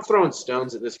 I'm throwing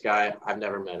stones at this guy. I've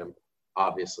never met him,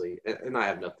 obviously, and I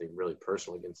have nothing really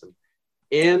personal against him.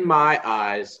 In my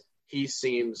eyes, he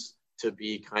seems to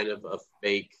be kind of a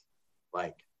fake,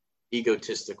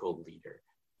 egotistical leader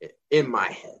in my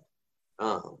head.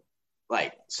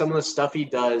 Some of the stuff he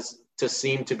does to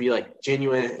seem to be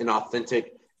genuine and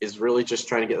authentic is really just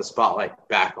trying to get the spotlight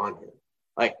back on him.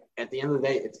 At the end of the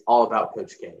day, it's all about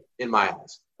Coach K in my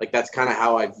eyes. That's kind of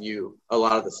how I view a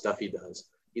lot of the stuff he does.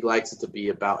 He likes it to be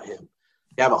about him.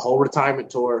 You have a whole retirement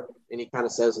tour, and he kind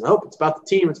of says, nope, it's about the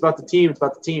team. It's about the team. It's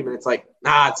about the team. And it's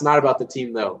nah, it's not about the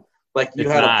team though. You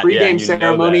had a pregame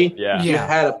ceremony. You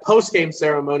had a postgame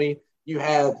ceremony. You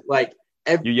had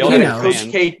you had Coach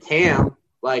K cam.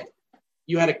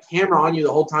 You had a camera on you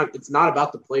the whole time. It's not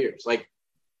about the players.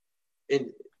 And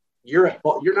you're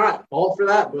not at fault for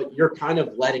that, but you're kind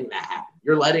of letting that happen.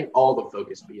 You're letting all the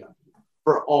focus be on you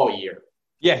for all year.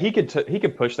 Yeah, he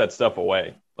could push that stuff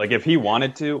away. If he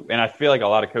wanted to, and I feel a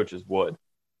lot of coaches would.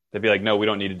 They'd be no, we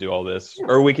don't need to do all this. Yeah.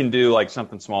 Or we can do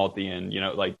something small at the end,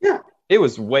 It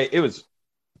was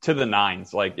to the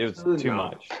nines. It was too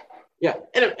much. Yeah.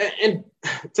 And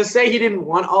to say he didn't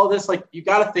want all this, you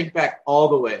got to think back all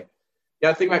the way. You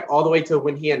got to think back all the way to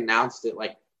when he announced it,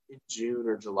 in June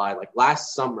or July,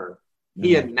 last summer,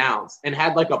 he announced and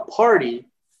had a party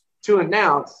to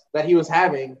announce that he was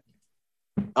having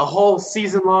a whole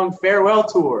season-long farewell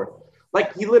tour.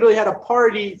 He literally had a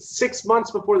party 6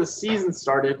 months before the season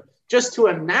started just to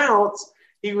announce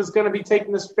he was going to be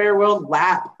taking this farewell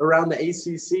lap around the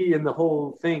ACC and the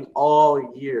whole thing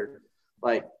all year.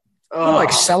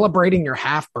 Celebrating your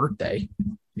half birthday.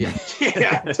 Yeah.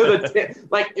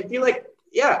 It'd be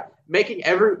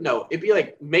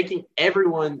making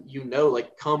everyone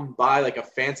come by a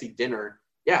fancy dinner.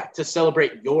 Yeah, to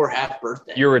celebrate your half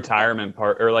birthday. Your retirement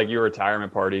your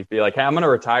retirement party. Be hey, I'm going to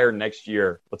retire next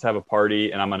year. Let's have a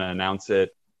party, and I'm going to announce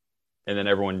it, and then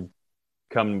everyone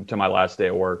come to my last day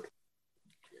of work.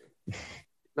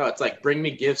 No, it's bring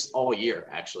me gifts all year,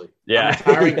 actually. Yeah.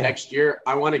 I'm retiring next year.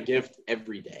 I want a gift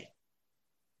every day.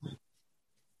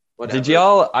 Whatever. Did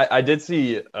y'all – I did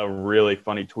see a really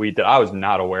funny tweet that I was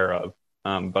not aware of,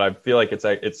 but I feel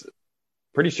it's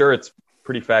pretty sure it's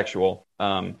pretty factual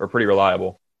or pretty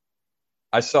reliable.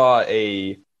 I saw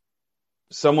a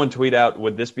someone tweet out,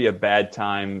 would this be a bad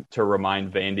time to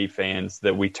remind Vandy fans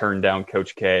that we turned down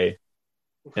Coach K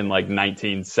in like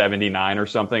 1979 or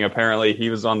something? Apparently he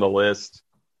was on the list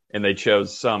and they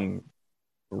chose some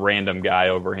random guy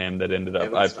over him that ended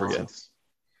up, I forget.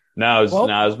 No, it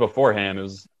was before him. It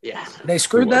was, they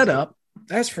screwed that up.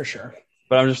 That's for sure.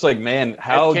 But I'm just like, man,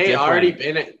 how had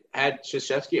different. Had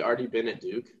Krzyzewski already been at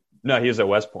Duke? No, he was at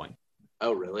West Point.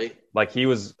 Oh, really? Like he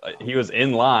was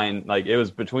in line. Like it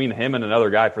was between him and another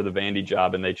guy for the Vandy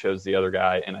job, and they chose the other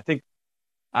guy. And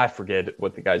I forget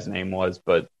what the guy's name was,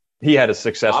 but he had a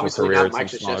successful career at some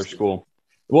smaller school.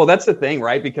 Well, that's the thing,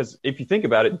 right? Because if you think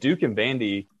about it, Duke and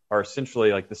Vandy are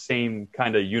essentially like the same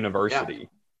kind of university.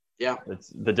 Yeah.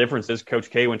 The difference is Coach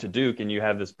K went to Duke, and you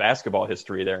have this basketball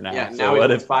history there now. Yeah, now he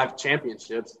won 5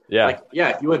 championships. Yeah.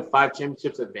 If you win 5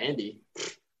 championships at Vandy,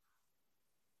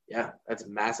 that's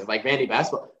massive. Like Vandy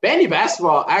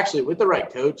basketball, actually, with the right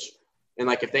coach, and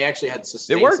like if they actually had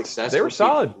sustained success, they were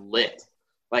solid. Lit.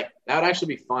 Like that would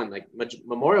actually be fun. Like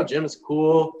Memorial Gym is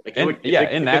cool. Like in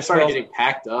Nashville, they started getting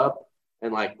packed up,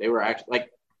 and like they were actually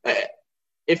like,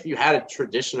 if you had a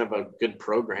tradition of a good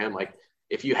program, like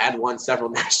if you had won several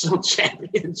national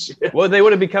championships. Well, they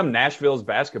would have become Nashville's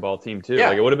basketball team too. Yeah.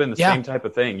 Like it would have been the same type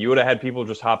of thing. You would have had people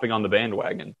just hopping on the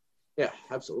bandwagon. Yeah,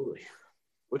 absolutely.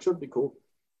 Which would be cool.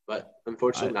 But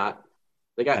unfortunately not.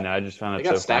 I just found it they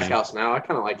got so funny. Stackhouse now. I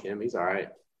kind of like him. He's all right.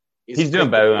 He's doing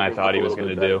better than I thought he was going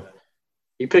to do.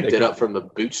 He picked it up from the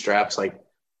bootstraps like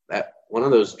that. One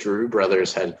of those Drew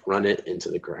brothers had run it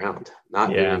into the ground. Not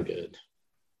doing good.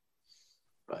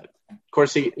 But of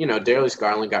course, Darius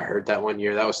Garland got hurt that one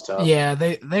year. That was tough. Yeah,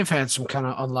 they've had some kind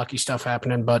of unlucky stuff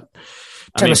happening, but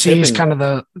Tennessee's kind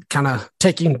of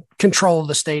taking control of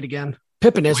the state again.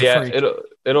 Pippen is a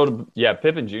freak.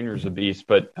 Pippen Jr. is a beast,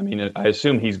 but I mean, I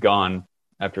assume he's gone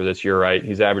after this year, right?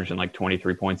 He's averaging like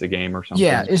 23 points a game or something.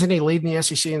 Yeah, isn't he leading the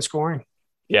SEC in scoring?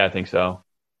 Yeah, I think so.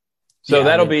 So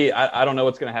that'll be. I don't know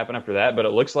what's going to happen after that, but it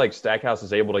looks like Stackhouse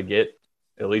is able to get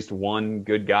at least one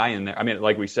good guy in there. I mean,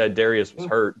 like we said, Darius was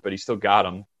hurt, but he still got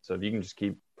him. So if you can just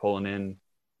keep pulling in,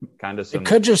 kind of some. It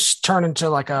could just turn into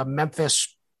like a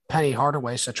Memphis Penny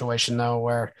Hardaway situation, though,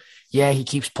 where he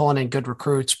keeps pulling in good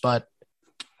recruits, but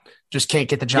just can't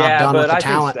get the job done with the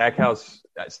talent. Think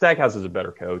Stackhouse is a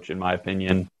better coach, in my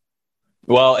opinion.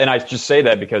 Well, and I just say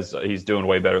that because he's doing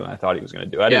way better than I thought he was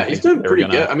going to do. He's doing pretty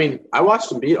good. I mean, I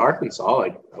watched him beat Arkansas.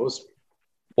 Like that was.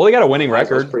 Well, they got a winning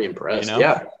record. I was pretty impressed.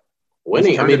 Yeah,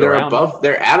 winning. I mean, they're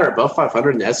at or above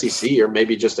 500 in the SEC, or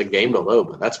maybe just a game below,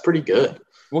 but that's pretty good.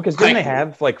 Well, because didn't they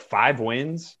have like 5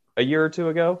 wins a year or two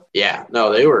ago? Yeah,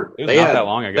 no, they were. It was not that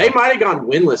long ago. They might have gone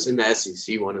winless in the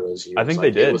SEC one of those years. I think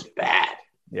they did. It was bad.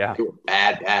 Yeah, they were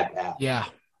bad. Yeah.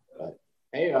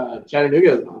 Hey,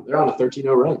 Chattanooga, they're on a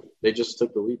 13-0 run. They just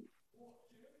took the lead.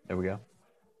 There we go.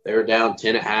 They were down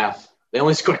 10.5. They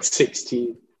only scored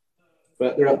 16,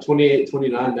 but they're up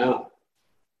 28-29 now.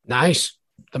 Nice.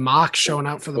 The Mocs showing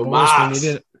out for the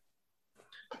boys.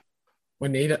 We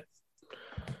need it.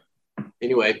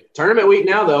 Anyway, tournament week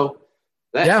now, though.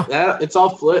 That it's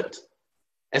all flipped.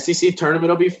 SEC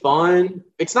tournament will be fun.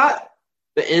 It's not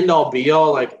the end-all,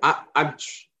 be-all. Like, I'm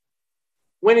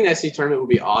winning the SEC tournament would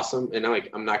be awesome, and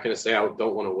I'm not going to say I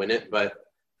don't want to win it, but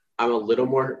I'm a little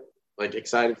more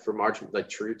excited for March,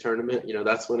 true tournament.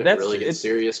 That's when it really gets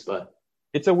serious. But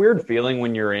it's a weird feeling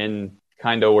when you're in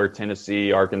kind of where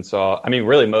Tennessee, Arkansas. I mean,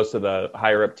 really most of the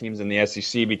higher up teams in the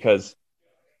SEC, because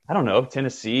I don't know if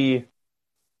Tennessee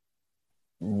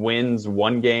wins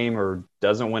one game or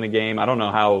doesn't win a game. I don't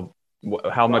know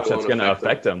how much that's going to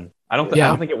affect them. I don't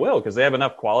think it will, because they have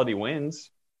enough quality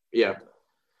wins. Yeah.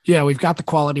 Yeah, we've got the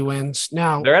quality wins.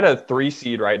 Now they're at a 3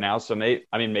 seed right now, so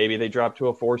maybe they drop to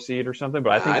a 4 seed or something,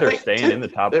 but I think they're staying in the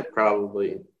top. They're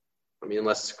probably,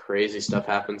 unless crazy stuff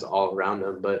happens all around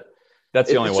them, but that's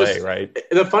the only way, right?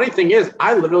 The funny thing is,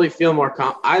 I literally feel more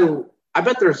I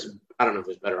bet I don't know if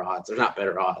there's better odds. There's not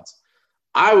better odds.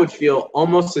 I would feel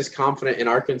almost as confident in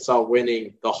Arkansas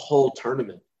winning the whole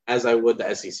tournament as I would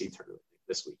the SEC tournament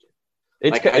this weekend.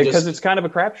 It's because it's kind of a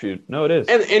crapshoot. No, it is.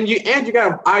 And you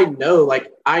got. I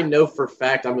know for a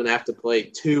fact I'm going to have to play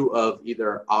 2 of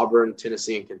either Auburn,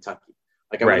 Tennessee, and Kentucky.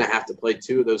 I'm going to have to play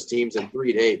 2 of those teams in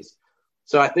 3 days.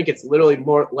 So I think it's literally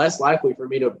less likely for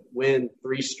me to win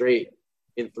 3 straight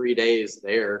in 3 days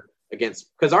there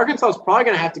because Arkansas is probably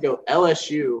going to have to go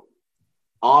LSU,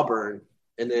 Auburn,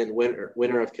 and then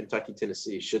winner of Kentucky,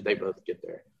 Tennessee, should they both get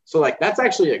there. So that's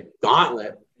actually a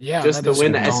gauntlet just to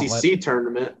win the SEC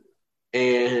tournament.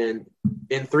 And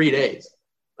in 3 days,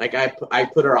 I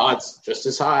put our odds just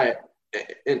as high,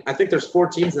 and I think there's 4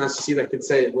 teams in the SEC that could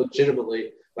say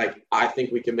legitimately, I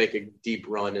think we can make a deep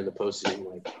run in the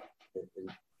postseason,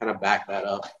 in kind of back that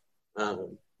up.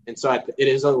 And so it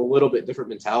is a little bit different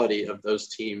mentality of those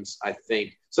teams, I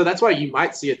think. So that's why you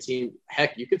might see a team,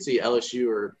 heck, you could see LSU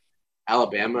or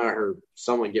Alabama or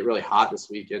someone get really hot this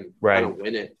week and kind of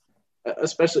win it.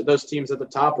 Especially those teams at the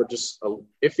top are just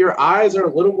if your eyes are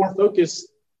a little more focused,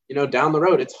 down the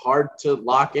road, it's hard to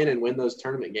lock in and win those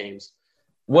tournament games.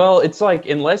 Well, it's like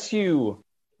unless you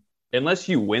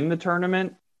win the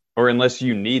tournament or unless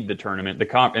you need the tournament, the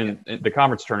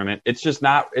conference tournament, it's just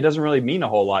not. It doesn't really mean a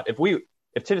whole lot.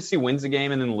 If Tennessee wins the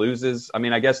game and then loses, I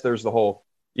mean, I guess there's the whole.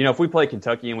 If we play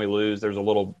Kentucky and we lose, there's a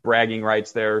little bragging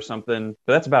rights there or something.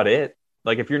 But that's about it.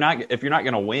 Like if you're not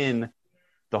going to win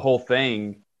the whole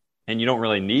thing, and you don't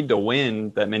really need to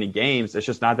win that many games, it's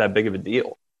just not that big of a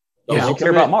deal. You care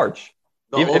about March.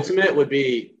 The ultimate would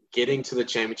be getting to the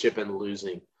championship and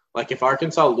losing. Like if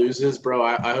Arkansas loses, bro,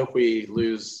 I hope we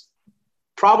lose.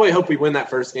 Probably hope we win that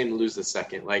first game and lose the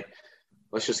second. Like,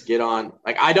 let's just get on.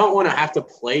 Like, I don't want to have to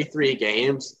play 3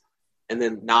 games and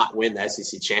then not win the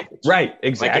SEC championship. Right,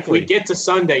 exactly. Like if we get to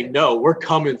Sunday, no, we're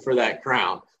coming for that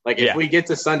crown. Like if we get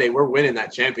to Sunday, we're winning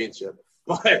that championship.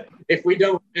 But if we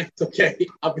don't, it's okay.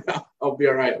 I'll be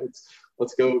all right.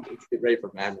 Let's go. Let's get ready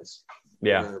for madness.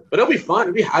 Yeah. But it'll be fun.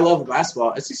 It'll be high-level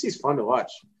basketball. SEC is fun to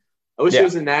watch. I wish it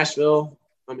was in Nashville.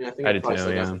 I mean, I think I probably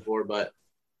said that before, but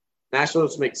Nashville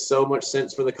just makes so much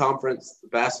sense for the conference. The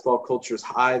basketball culture is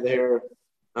high there.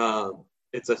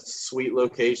 It's a sweet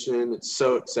location. It's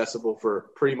so accessible for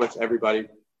pretty much everybody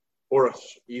or an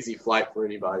easy flight for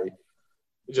anybody.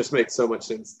 It just makes so much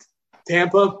sense.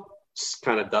 Tampa, just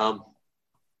kind of dumb.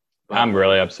 I'm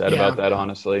really upset about that,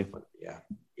 honestly.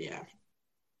 Yeah.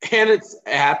 And it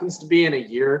happens to be in a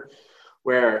year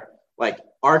where, like,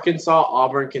 Arkansas,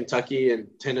 Auburn, Kentucky, and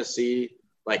Tennessee,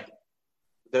 like,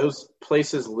 those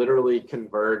places literally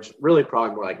converge. Really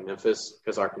probably more like Memphis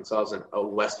because Arkansas is a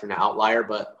Western outlier.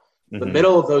 But the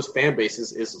middle of those fan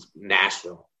bases is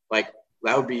Nashville. Like,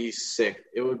 that would be sick.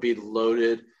 It would be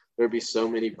loaded. There would be so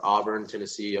many Auburn,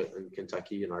 Tennessee, and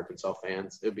Kentucky and Arkansas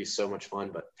fans. It would be so much fun.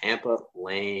 But Tampa,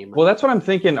 lame. Well, that's what I'm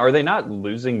thinking. Are they not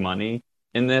losing money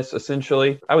in this,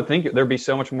 essentially? I would think there'd be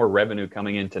so much more revenue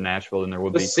coming into Nashville than there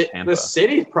would be Tampa. The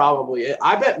city probably.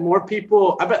 I bet more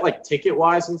people, like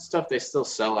ticket-wise and stuff, they still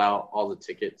sell out all the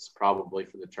tickets probably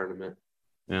for the tournament.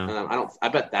 Yeah. I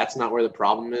bet that's not where the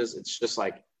problem is. It's just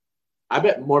like, I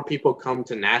bet more people come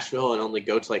to Nashville and only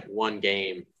go to like one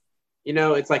game.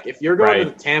 It's like if you're going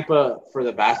to Tampa for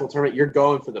the basketball tournament, you're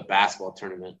going for the basketball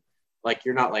tournament. Like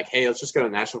you're not like, hey, let's just go to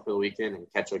Nashville for the weekend and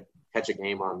catch a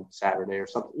game on Saturday or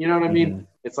something. You know what I mean?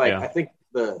 It's like I think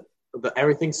the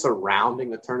everything surrounding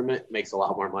the tournament makes a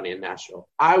lot more money in Nashville.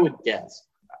 I would guess.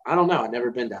 I don't know. I've never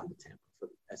been down to Tampa for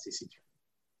the SEC tournament,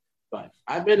 but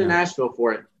I've been to Nashville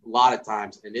for it a lot of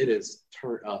times, and it is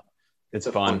turned up. It's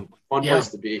a fun place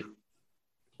to be.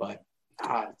 But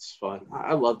it's fun.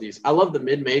 I love these. I love the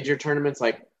mid-major tournaments.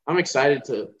 Like I'm excited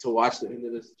to watch the end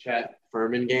of this Chat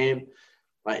Furman game.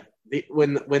 Like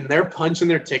when they're punching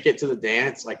their ticket to the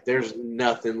dance, like there's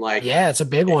nothing like it's a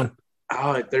big one.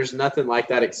 Oh, there's nothing like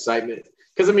that excitement.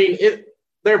 Because I mean,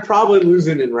 they're probably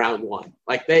losing in round 1.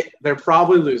 Like they're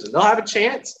probably losing. They'll have a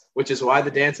chance, which is why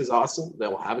the dance is awesome. They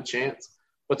will have a chance,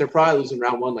 but they're probably losing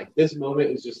round 1. Like this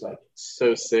moment is just like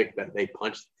so sick that they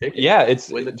punched the ticket. Yeah,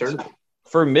 win the tournament.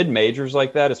 For mid majors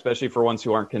like that, especially for ones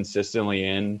who aren't consistently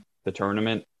in the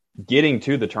tournament. Getting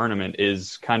to the tournament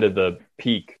is kind of the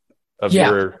peak of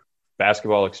your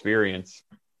basketball experience.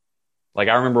 Like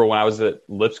I remember when I was at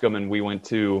Lipscomb and we went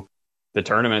to the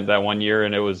tournament that one year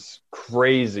and it was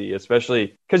crazy,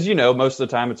 especially because, most of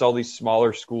the time it's all these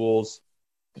smaller schools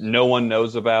no one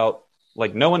knows about.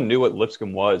 Like no one knew what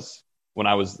Lipscomb was when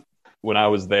I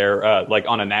was there, like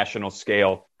on a national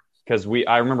scale. Because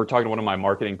I remember talking to one of my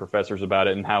marketing professors about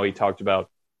it and how he talked about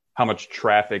how much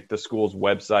traffic the school's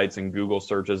websites and Google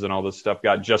searches and all this stuff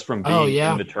got just from being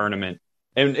in the tournament.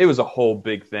 And it was a whole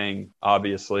big thing,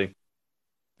 obviously.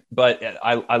 But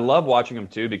I love watching them,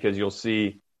 too, because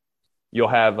you'll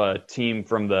have a team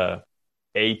from the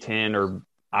A10 or,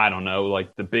 I don't know,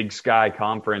 like the Big Sky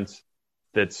Conference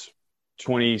that's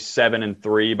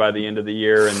 27-3 by the end of the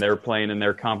year, and they're playing in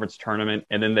their conference tournament,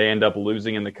 and then they end up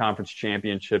losing in the conference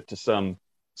championship to some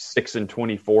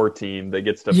 6-24 team that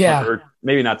gets to or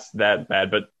maybe not that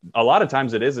bad, but a lot of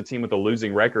times it is a team with a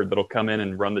losing record that'll come in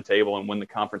and run the table and win the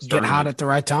conference tournament. Get hot at the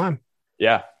right time.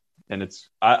 Yeah. And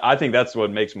I think that's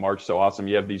what makes March so awesome.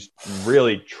 You have these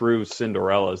really true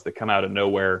Cinderellas that come out of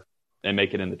nowhere and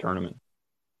make it in the tournament.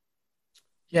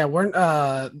 Yeah, we're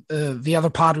the other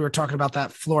pod we were talking about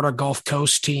that Florida Gulf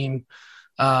Coast team,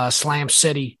 Slam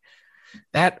City.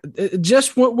 That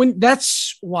just when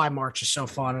that's why March is so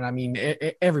fun. And I mean,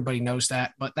 everybody knows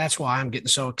that, but that's why I'm getting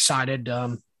so excited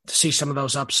to see some of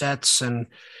those upsets and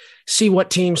see what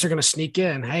teams are going to sneak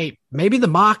in. Hey, maybe the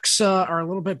Mocs are a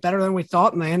little bit better than we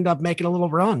thought, and they end up making a little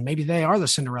run. Maybe they are the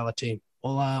Cinderella team.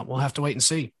 We'll have to wait and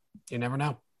see. You never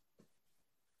know.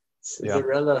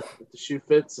 Cinderella, if the shoe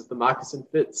fits, if the moccasin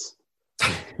fits.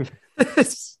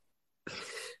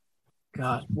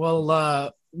 God.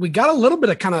 Well, we got a little bit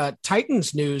of kind of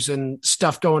Titans news and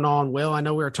stuff going on, Will. I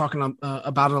know we were talking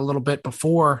about it a little bit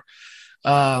before.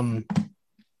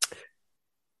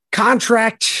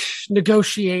 Contract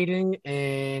negotiating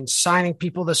and signing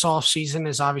people this offseason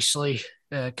is obviously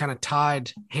kind of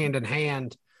tied hand in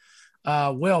hand.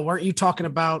 Will, weren't you talking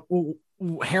about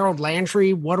Harold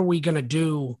Landry? What are we going to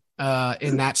do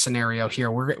in that scenario here?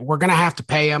 We're going to have to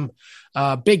pay him.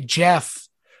 Big Jeff,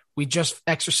 we just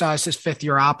exercised his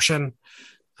 5th-year option.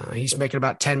 He's making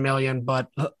about $10 million, but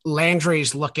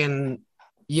Landry's looking,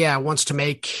 wants to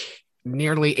make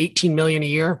nearly $18 million a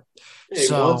year. He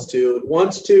wants to, and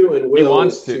will. He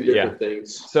wants to, two different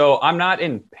things. So I'm not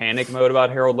in panic mode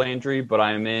about Harold Landry, but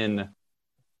I'm in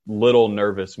little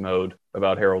nervous mode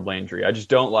about Harold Landry. I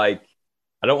don't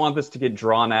want this to get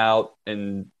drawn out,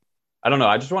 and I don't know.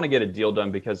 I just want to get a deal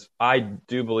done because I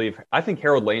think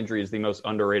Harold Landry is the most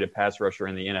underrated pass rusher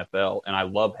in the NFL, and I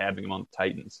love having him on the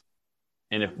Titans.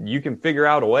 And if you can figure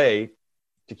out a way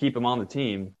to keep him on the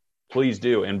team, please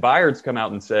do. And Byard's come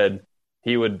out and said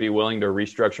he would be willing to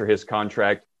restructure his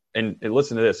contract. And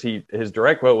listen to this. His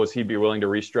direct quote was he'd be willing to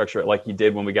restructure it like he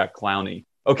did when we got Clowney.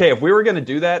 Okay, if we were going to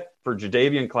do that for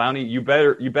Jadeveon Clowney,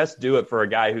 you best do it for a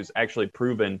guy who's actually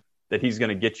proven that he's going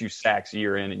to get you sacks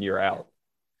year in and year out.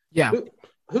 Yeah.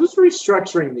 Who's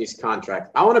restructuring these contracts?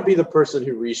 I want to be the person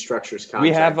who restructures contracts. We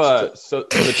have the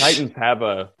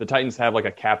Titans have like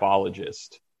a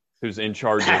capologist who's in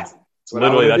charge of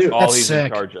literally that's all that's he's sick.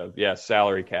 in charge of. Yeah,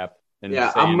 salary cap. And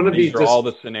I'm going to be just all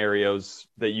the scenarios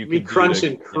that you be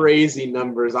crunching crazy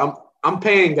numbers. I'm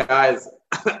paying guys.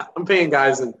 I'm paying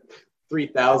guys in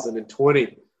 3,000 and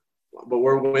 20, but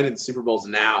we're winning Super Bowls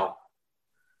now.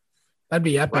 That'd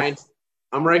be epic.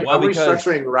 I'm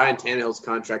restructuring Ryan Tannehill's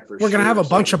contract for sure. We're going to have a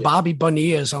bunch of Bobby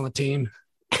Bonillas on the team.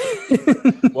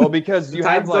 Well, because the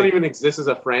Titans don't even exist as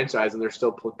a franchise, and they're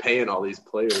still paying all these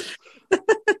players.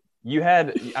 You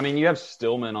have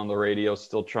Stillman on the radio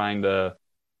still trying to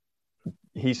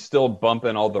 – he's still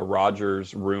bumping all the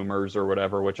Rodgers rumors or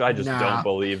whatever, which I just don't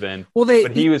believe in. Well,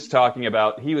 but he was talking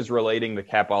about – he was relating the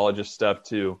capologist stuff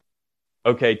to,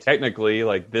 okay, technically,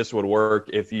 like this would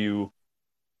work if you –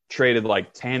 traded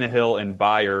like Tannehill and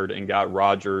Byard and got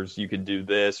Rodgers, you could do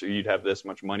this, or you'd have this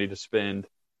much money to spend.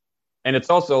 And it's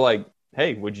also like,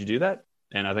 hey, would you do that?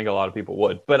 And I think a lot of people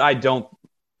would, but I'm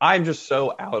just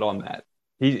so out on that.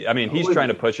 He's trying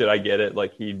to push it. I get it.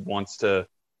 Like he wants to,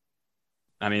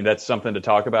 that's something to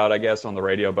talk about, I guess, on the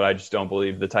radio, but I just don't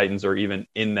believe the Titans are even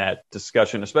in that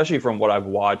discussion, especially from what I've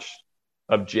watched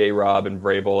of J-Rob and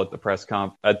Vrabel at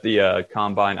the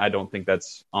combine. I don't think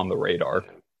that's on the radar.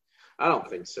 I don't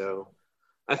think so.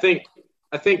 I think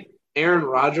Aaron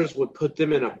Rodgers would put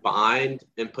them in a bind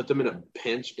and put them in a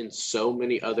pinch in so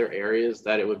many other areas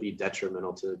that it would be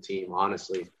detrimental to the team,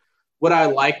 honestly. Would I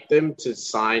like them to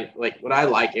sign – would I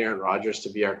like Aaron Rodgers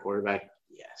to be our quarterback?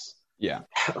 Yes. Yeah.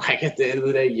 At the end of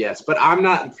the day, yes. But I'm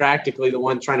not practically the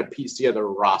one trying to piece together a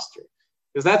roster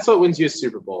because that's what wins you a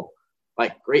Super Bowl.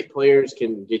 Great players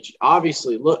can get you –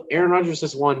 obviously, look, Aaron Rodgers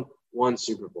has won one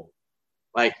Super Bowl.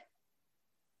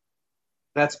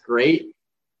 That's great,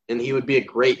 and he would be a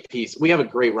great piece. We have a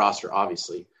great roster,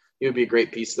 obviously. He would be a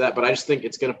great piece of that, but I just think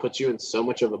it's going to put you in so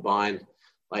much of a bind,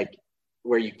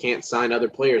 where you can't sign other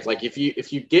players.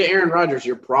 If you get Aaron Rodgers,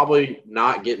 you're probably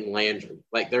not getting Landry.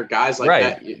 There are guys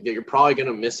that you're probably going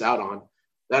to miss out on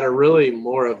that are really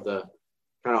more of the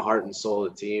kind of heart and soul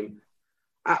of the team.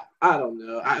 I don't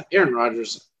know. Aaron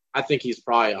Rodgers, I think he's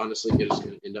probably honestly just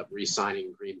going to end up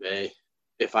re-signing Green Bay.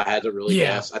 If I had to really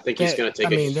guess, I think he's going to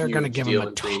take a huge they're going to give him a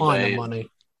ton of money.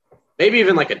 Maybe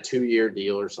even a 2-year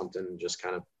deal or something, just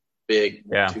kind of big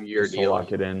 2-year deal.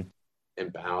 Lock it in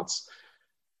and bounce.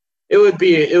 It would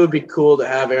be cool to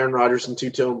have Aaron Rodgers in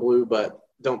two-tone blue, but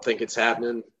don't think it's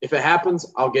happening. If it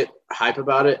happens, I'll get hype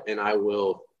about it, and I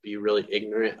will be really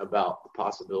ignorant about the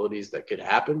possibilities that could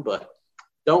happen, but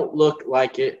don't look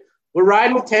like it. We're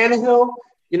riding with Tannehill.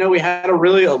 We had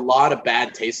a lot of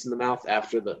bad taste in the mouth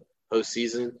after the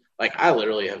postseason. I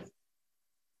literally have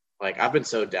I've been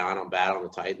so down on bad on the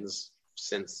Titans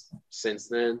since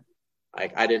then.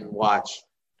 I didn't watch.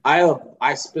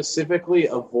 I specifically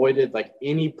avoided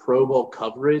any Pro Bowl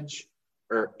coverage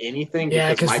or anything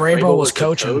because Vrabel was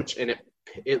coaching, and it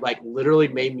it like literally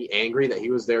made me angry that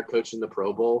he was there coaching the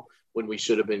Pro Bowl when we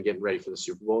should have been getting ready for the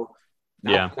Super Bowl.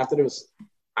 Not that it was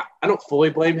 – I don't fully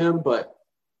blame him, but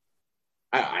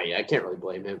I can't really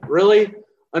blame him. Really,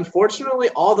 unfortunately,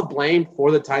 all the blame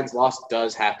for the Titans' loss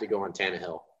does have to go on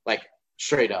Tannehill, like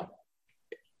straight up.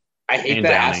 I hate And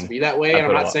that Downing. it has to be that way, and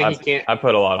I'm not saying he can't. I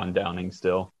put a lot on Downing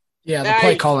still. Yeah, the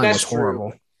play calling was true.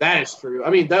 horrible. That is true. I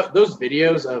mean, those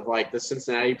videos of like the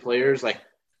Cincinnati players like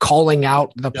calling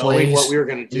out the knowing plays. what we were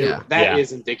going to do, that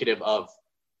is indicative of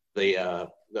the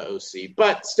OC.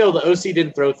 But still, the OC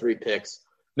didn't throw 3 picks.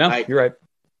 No, like, you're right.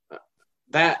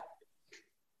 That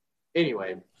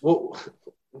anyway. Well,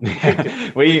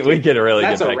 we get a really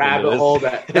that's get a back rabbit into hole.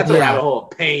 this. That's a rabbit hole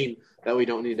of pain that we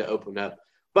don't need to open up.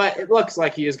 But it looks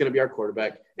like he is going to be our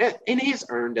quarterback, and he's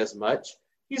earned as much.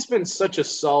 He's been such a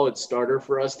solid starter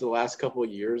for us the last couple of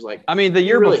years. Like, I mean, the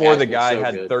year really before has the been guy so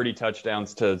had good. 30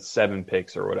 touchdowns to 7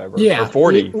 picks or whatever. Yeah. Or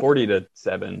 40 to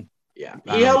 7. Yeah,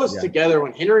 he held us together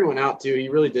when Henry went out too. He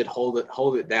really did hold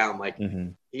it down. Like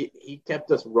he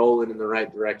kept us rolling in the right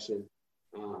direction.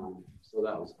 So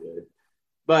that was good.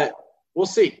 But we'll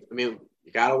see. I mean,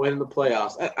 you got to win in the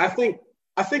playoffs. I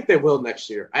think they will next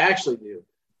year. I actually do.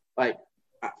 Like,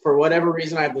 for whatever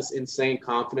reason, I have this insane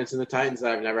confidence in the Titans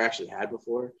that I've never actually had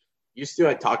before. Used to,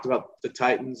 I talked about the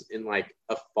Titans in like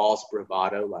a false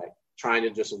bravado, like trying to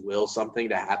just will something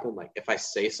to happen. Like if I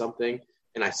say something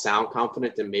and I sound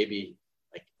confident, then maybe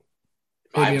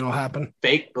it'll happen.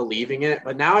 Fake believing it.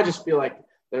 But now I just feel like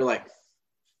they're like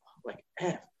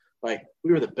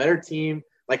we were the better team.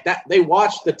 Like that, they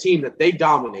watched the team that they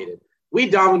dominated. We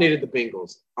dominated the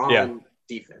Bengals on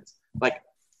defense. Like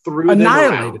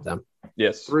annihilated them.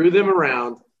 Yes. Threw them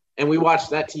around, and we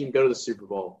watched that team go to the Super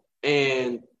Bowl.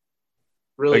 And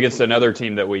really against another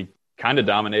team that we kind of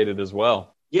dominated as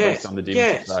well. Yes. On the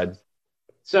defensive side.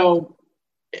 So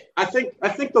I think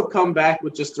they'll come back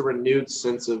with just a renewed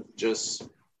sense of just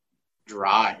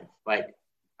drive. Like,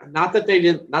 not that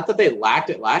they lacked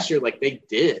it last year. Like they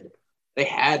did. They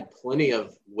had plenty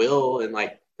of will and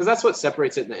like, because that's what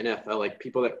separates it in the NFL. Like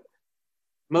people that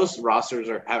most rosters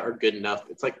are good enough.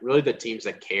 It's like really the teams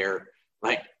that care.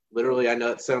 Like literally, I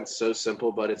know it sounds so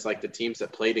simple, but it's like the teams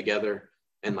that play together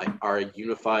and like are a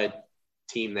unified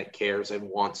team that cares and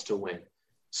wants to win.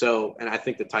 So, and I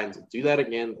think the Titans will do that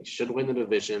again. They should win the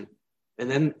division. And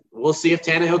then we'll see if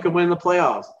Tannehill can win the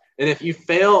playoffs. And if you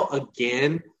fail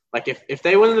again, like if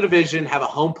they win the division, have a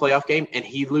home playoff game, and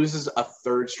he loses a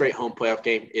 3rd straight home playoff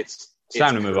game, it's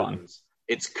time to move on.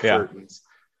 It's curtains.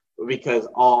 Because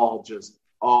all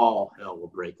hell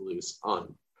will break loose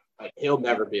on. Like he'll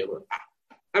never be able to.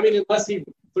 I mean, unless he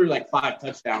threw like 5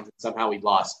 touchdowns and somehow we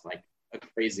lost like a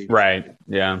crazy. Right.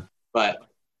 Yeah. But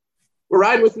we're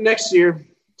riding with him next year.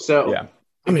 So yeah,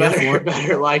 I mean,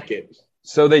 better like it.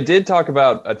 So they did talk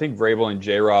about, I think Vrabel and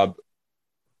J-Rob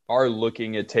are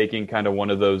looking at taking kind of one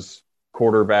of those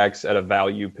quarterbacks at a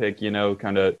value pick,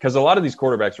 kind of, because a lot of these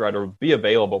quarterbacks, right, will be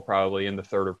available probably in the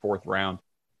 3rd or 4th round.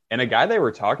 And a guy they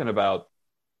were talking about,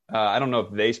 I don't know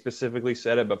if they specifically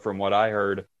said it, but from what I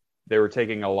heard, they were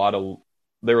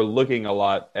looking a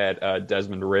lot at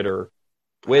Desmond Ridder,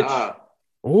 which I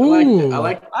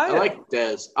like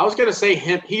Dez. I was gonna say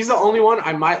him. He's the only one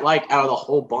I might like out of the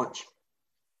whole bunch.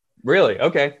 Really?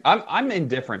 Okay. I'm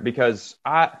indifferent because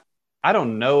I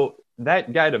don't know.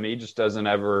 That guy to me just doesn't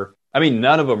ever. I mean,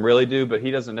 none of them really do, but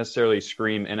he doesn't necessarily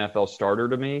scream NFL starter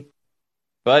to me.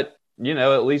 But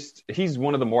at least he's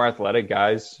one of the more athletic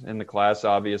guys in the class,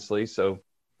 obviously. So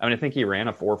I mean, I think he ran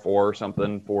a 4.4 or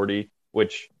something, 40,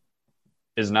 which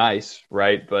is nice,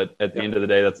 right? But at the end of the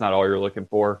day, that's not all you're looking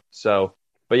for. So.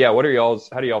 But yeah, how do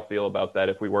y'all feel about that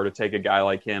if we were to take a guy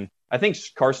like him? I think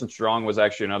Carson Strong was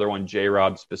actually another one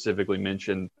J-Rob specifically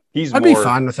mentioned. I'd be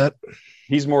fine with it.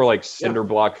 He's more like cinder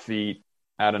block feet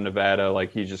out of Nevada.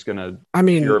 Like he's just going to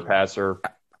you're a passer.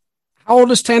 How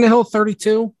old is Tannehill?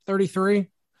 32, 33?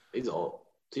 He's old.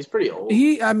 He's pretty old.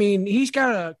 He's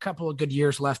got a couple of good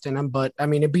years left in him, but I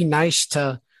mean, it'd be nice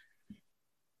to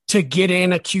get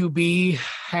in a QB,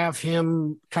 have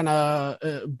him kind of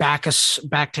back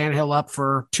Tannehill up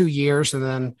for 2 years, and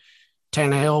then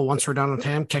Tannehill, once we're done with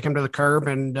him, kick him to the curb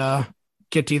and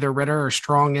get either Ridder or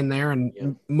Strong in there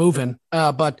and moving.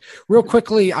 But real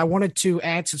quickly, I wanted to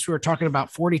add, since we were talking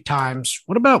about 40 times,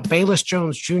 what about Velus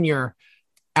Jones Jr.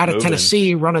 out of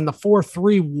Tennessee running the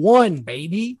 4.31,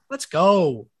 baby? Let's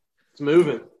go. It's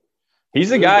moving.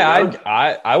 He's a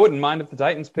guy I wouldn't mind if the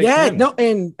Titans picked him. Yeah, no,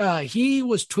 and he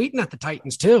was tweeting at the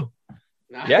Titans too.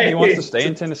 Nice. Yeah, he wants to stay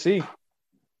in Tennessee.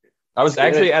 I was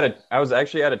actually at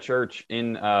a church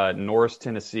in Norris,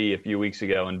 Tennessee a few weeks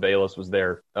ago, and Velus was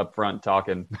there up front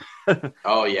talking.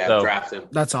 Oh yeah, so, draft him.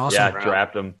 That's awesome. Yeah,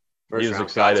 draft him. first he was round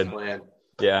excited. Plan.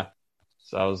 Yeah.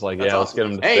 So I was like, That's let's awesome. get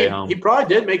him to stay home. He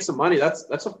probably did make some money. That's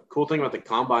a cool thing about the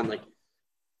combine. Like,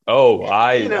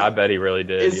 I bet he really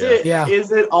did.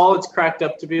 Is it all it's cracked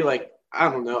up to be? Like,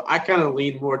 I don't know. I kind of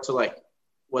lean more to like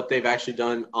what they've actually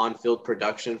done on field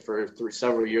production through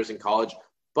several years in college.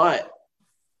 But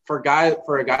for a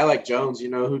guy like Jones,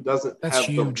 who doesn't have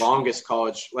the longest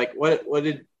college, like what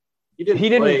did he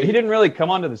didn't really come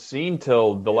onto the scene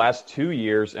till the last 2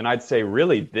 years, and I'd say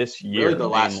really this year. Really the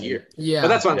last year. Yeah. But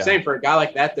that's what I'm saying, for a guy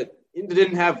like that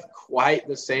didn't have quite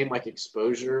the same like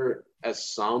exposure as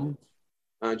some,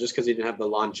 just because he didn't have the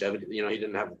longevity. He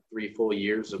didn't have 3 full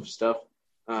years of stuff.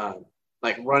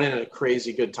 Like running a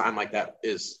crazy good time like that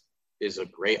is a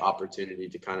great opportunity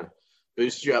to kind of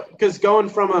boost you up, because going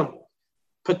from a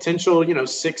potential 6th,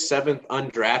 7th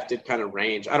undrafted kind of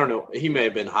range, I don't know, he may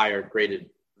have been higher graded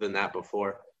than that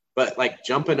before, but like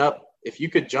jumping up, if you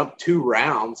could jump 2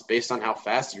 rounds based on how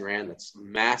fast you ran, that's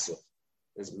massive.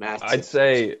 It's massive. I'd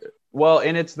say,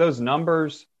 and it's those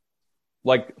numbers,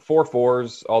 like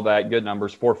 4.4s, all that, good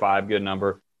numbers, 4.5, good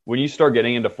number. When you start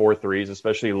getting into 4.3s,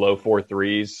 especially low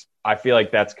 4.3s, I feel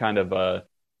like that's kind of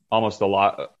almost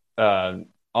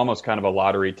kind of a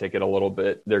lottery ticket a little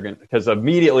bit. Because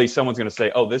immediately someone's going to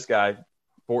say, oh, this guy,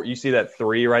 you see that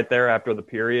 3 right there after the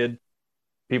period,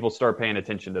 people start paying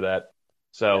attention to that.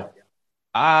 So,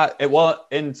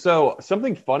 and so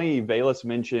something funny Velus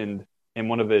mentioned in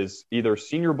one of his either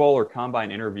Senior Bowl or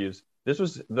Combine interviews, this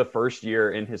was the first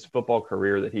year in his football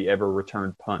career that he ever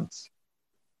returned punts.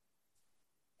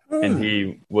 And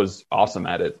he was awesome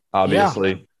at it,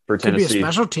 obviously, for Tennessee. Could be a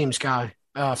special teams guy.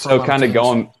 So kind of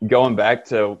going back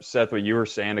to, Seth, what you were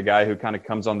saying, a guy who kind of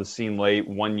comes on the scene late,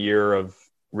 1 year of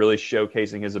really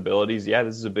showcasing his abilities. Yeah,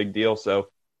 this is a big deal. So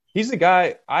he's the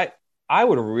guy I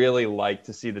would really like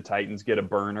to see the Titans get a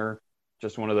burner,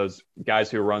 just one of those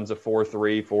guys who runs a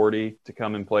 4.3 40 to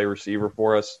come and play receiver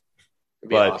for us. It'd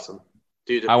be awesome.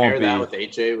 Dude, to pair that with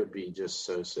AJ would be just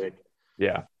so sick.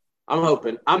 Yeah. I'm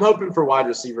hoping for wide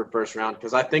receiver first round,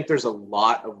 because I think there's a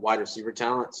lot of wide receiver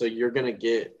talent. So you're going to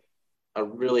get a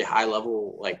really high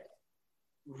level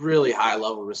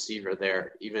receiver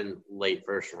there, even late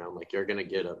first round. Like, you're going to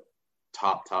get a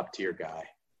top tier guy.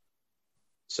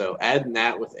 So adding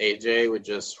that with AJ would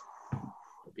just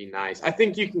be nice. I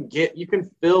think you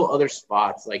can fill other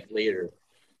spots like later.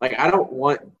 Like, I don't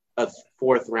want a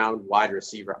 4th round wide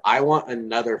receiver. I want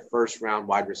another 1st round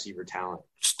wide receiver talent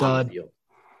on the field.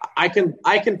 I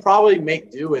can probably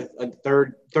make do with a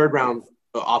third round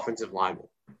offensive lineman.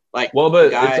 Like,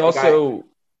 it's also,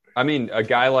 I mean, a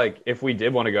guy like, if we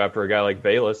did want to go after a guy like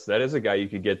Velus, that is a guy you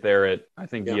could get there at, I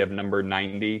think you have number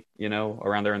 90,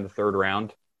 around there in the 3rd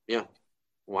round. Yeah.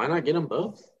 Why not get them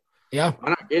both? Yeah. Why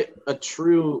not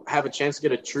have a chance to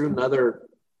get a true another,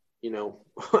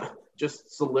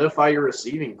 just solidify your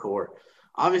receiving core.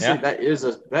 Obviously,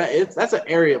 that's an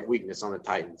area of weakness on the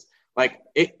Titans. Like,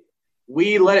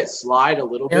 we let it slide a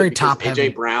little bit because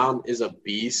AJ Brown is a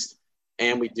beast,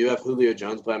 and we do have Julio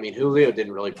Jones. But I mean, Julio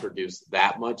didn't really produce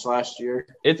that much last year.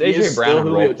 It's AJ Brown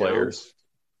and role players.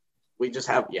 We just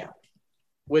have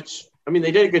which, I mean,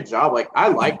 they did a good job. Like, I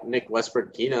like Nick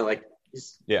Westbrook-Kina. Like,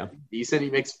 he's decent. He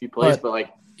makes a few plays, but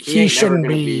like he shouldn't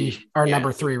be our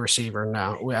number 3 receiver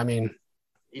now. I mean,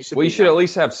 we should at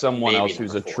least have someone else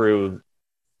who's a true.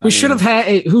 We should have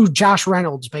had who Josh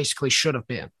Reynolds basically should have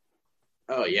been.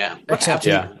 Oh yeah, except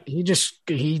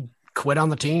he quit on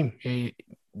the team. He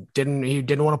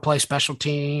didn't want to play special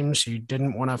teams. He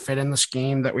didn't want to fit in the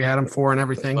scheme that we had him for and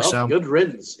everything. Well, so good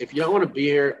riddance. If you don't want to be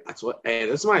here, that's what. Hey,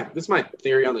 this is my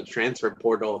theory on the transfer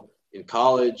portal in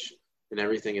college and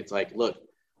everything. It's like, look,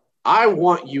 I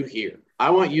want you here.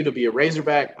 I want you to be a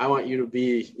Razorback. I want you to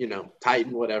be,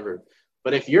 Titan, whatever.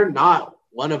 But if you're not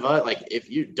one of us, like, if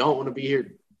you don't want to be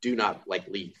here, do not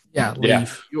leave. Yeah,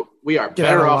 leave. We are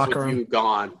better off with you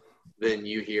gone than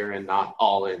you here and not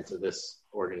all into this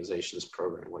organization, this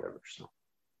program, whatever. So,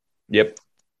 yep.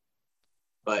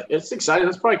 But it's exciting.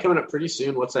 That's probably coming up pretty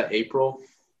soon. What's that, April?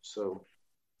 So,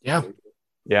 yeah.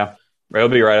 It'll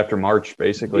be right after March,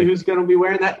 basically. Who's going to be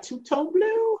wearing that two-tone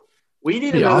blue? We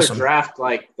need another draft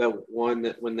like the one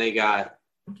that when they got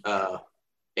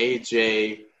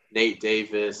AJ, Nate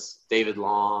Davis, David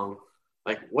Long.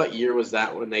 Like, what year was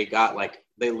that when they got,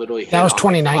 they literally hit that was on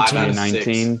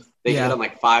 2019. They hit on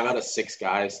 5 out of 6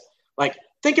 guys. Like,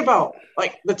 think about,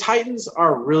 the Titans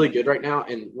are really good right now,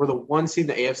 and we're the 1 seed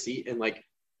in the AFC, and,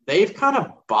 they've kind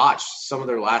of botched some of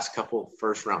their last couple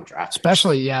first-round drafts.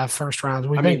 Especially, first rounds.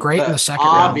 We've been great in the second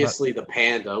round. Obviously, the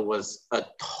Panda was a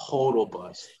total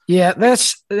bust. Yeah,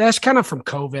 that's kind of from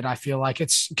COVID, I feel like.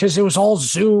 It's because it was all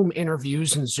Zoom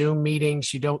interviews and Zoom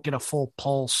meetings. You don't get a full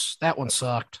pulse. That one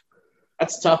sucked.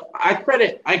 That's tough. I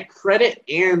credit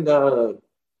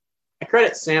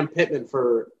Sam Pittman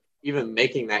for even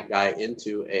making that guy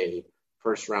into a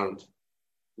first round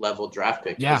level draft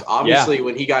pick. Yeah. Because obviously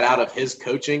when he got out of his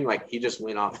coaching, like he just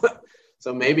went off.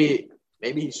 So maybe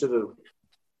he should have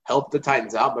helped the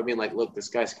Titans out by being like, look, this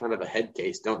guy's kind of a head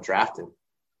case. Don't draft him.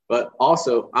 But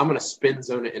also I'm going to spin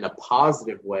zone it in a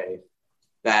positive way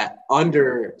that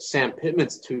under Sam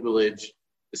Pittman's tutelage,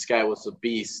 this guy was a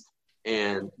beast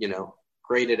and,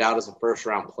 graded out as a first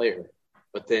round player.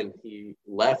 But then he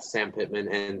left Sam Pittman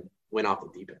and went off the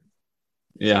deep end.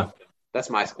 Yeah. So that's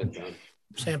my spin zone.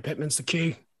 Sam Pittman's the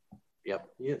key. Yep,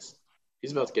 he is.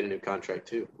 He's about to get a new contract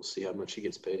too. We'll see how much he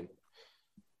gets paid.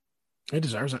 He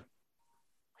deserves it.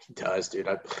 He does, dude.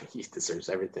 He deserves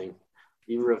everything.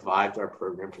 He revived our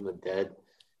program from the dead.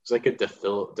 He's like a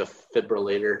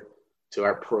defibrillator to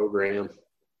our program.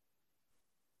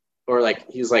 Or like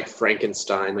he's like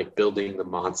Frankenstein, like building the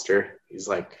monster. He's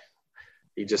like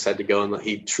he just had to go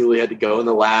he truly had to go in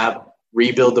the lab,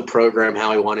 rebuild the program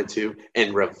how he wanted to,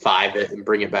 and revive it and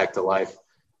bring it back to life.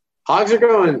 Hogs are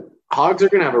going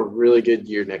to have a really good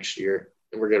year next year,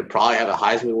 and we're going to probably have a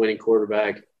Heisman winning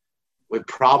quarterback. We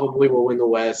probably will win the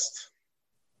West.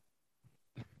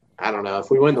 I don't know. If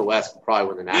we win the West, we'll probably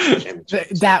win the national championship.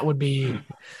 That would be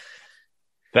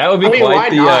quite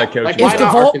the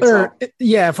coaching.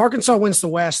 If Arkansas wins the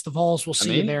West, the Vols will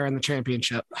see you there in the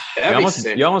championship.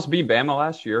 You almost beat Bama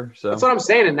last year. So that's what I'm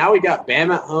saying. And now we got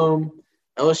Bama at home,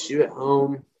 LSU at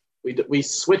home. We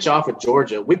switch off with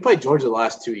Georgia. We played Georgia the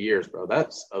last 2 years, bro.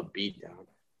 That's a beatdown.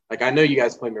 Like, I know you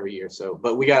guys play them every year,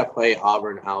 but we got to play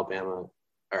Auburn, Alabama,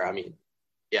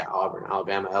 Auburn,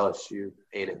 Alabama, LSU.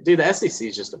 Dude, the SEC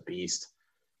is just a beast.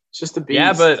 It's just a beast.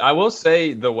 Yeah, but I will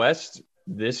say the West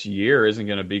this year isn't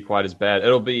going to be quite as bad.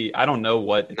 It'll be – I don't know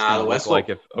what it's going to look like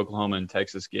if Oklahoma and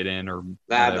Texas get in or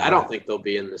that. I don't think they'll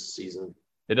be in this season.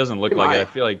 It doesn't look like it.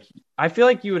 I feel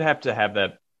like you would have to have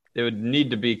that. It would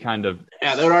need to be kind of –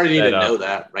 yeah, they would already need to know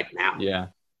that right now. Yeah.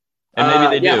 And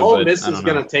maybe they do. Ole Miss is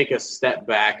going to take a step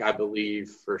back, I believe,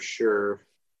 for sure.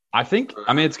 I think –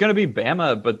 it's going to be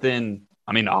Bama, but then –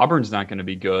 Auburn's not going to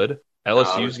be good.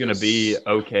 LSU is going to be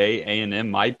okay.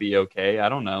 A&M might be okay. I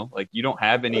don't know. Like, you don't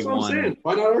have anyone. That's what I'm saying.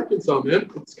 Why not Arkansas,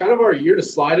 man? It's kind of our year to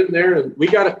slide in there, and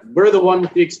we're the one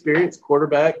with the experienced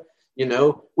quarterback. We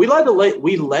led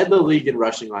the league in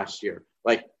rushing last year.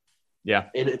 Like, yeah,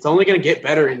 and it's only going to get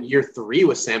better in year 3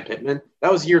 with Sam Pittman.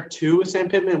 That was year 2 with Sam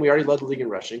Pittman. We already led the league in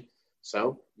rushing.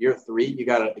 So year 3, you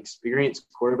got an experienced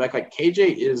quarterback. Like,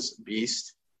 KJ is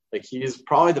beast. Like, he is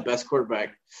probably the best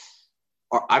quarterback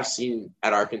I've seen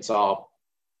at Arkansas.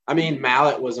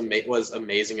 Mallett was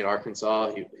amazing at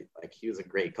Arkansas. He was a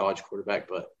great college quarterback,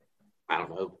 but I don't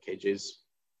know. KJ's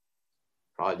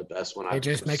probably the best one.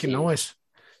 KJ's making noise.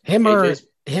 Him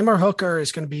or Hooker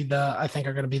is going to be are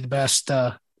going to be the best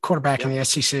quarterback in the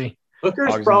SEC.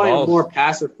 Hooker's probably a more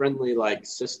passive friendly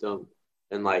system,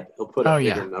 and he'll put up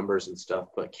bigger numbers and stuff.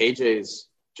 But KJ's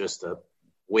just a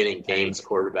winning games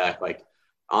quarterback,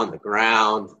 on the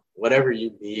ground. Whatever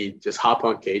you need, just hop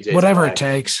on KJ. Whatever it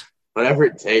takes. Whatever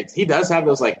it takes. He does have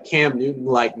those Cam Newton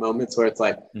moments where it's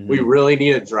we really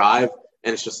need a drive,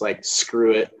 and it's just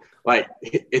screw it.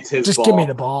 It's his just ball. Give me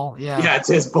the ball. Yeah. Yeah, it's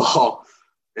his ball.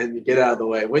 And you get out of the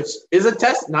way, which is a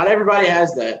test. Not everybody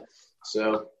has that.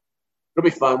 So it'll be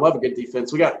fun. We'll have a good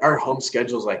defense. We got our home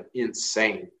schedule's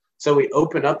insane. So we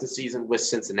open up the season with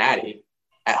Cincinnati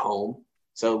at home.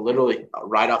 So literally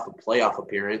right off a playoff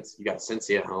appearance, you got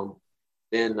Cincy at home.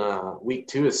 Then week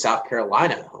 2 is South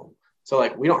Carolina at home.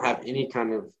 So, we don't have any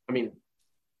kind of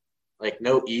 –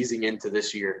 no easing into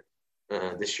this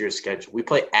year's schedule. We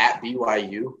play at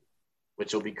BYU,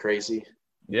 which will be crazy.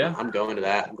 Yeah. I'm going to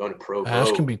that. I'm going to Provo.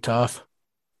 That can be tough.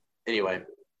 Anyway,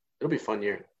 it'll be a fun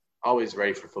year. Always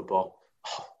ready for football.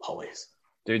 Oh, always.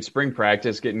 Dude, spring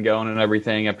practice getting going and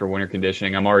everything after winter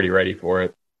conditioning. I'm already ready for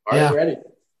it. Already ready.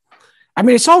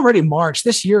 It's already March.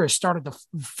 This year has started to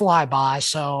fly by.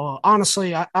 So,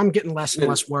 honestly, I'm getting less and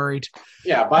less worried.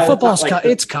 Yeah. Football's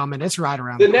it's coming. It's right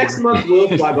around the next month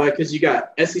will fly by because you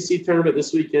got SEC tournament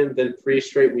this weekend, then 3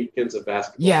 straight weekends of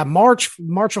basketball. Yeah, March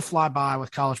will fly by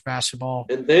with college basketball.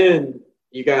 And then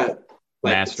you got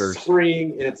Masters.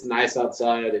 Spring, and it's nice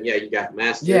outside. And, you got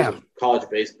Masters and college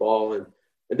baseball. And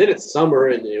then it's summer,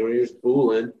 and you're just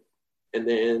booling. And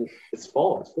then it's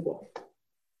fall. It's football.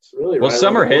 It's really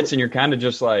summer hits and you're kind of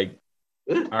just all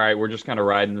right, we're just kind of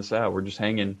riding this out. We're just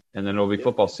hanging, and then it'll be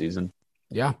football season.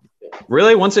 Yeah.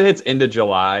 Really, once it hits into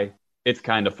July, it's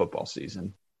kind of football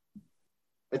season.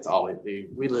 It's always,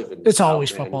 dude. We live in. It's always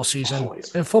football season.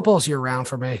 Football's year round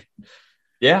for me.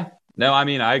 Yeah. No,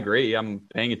 I agree. I'm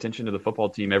paying attention to the football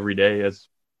team every day as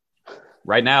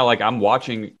right now, like I'm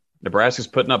watching Nebraska's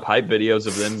putting up hype videos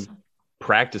of them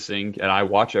practicing, and I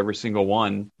watch every single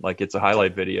one like it's a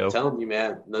highlight video. I'm telling you,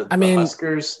 man, the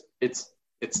Huskers,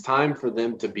 it's time for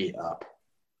them to be up.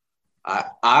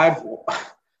 I'm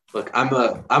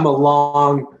a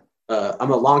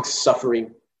long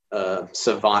suffering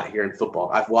savant here in football.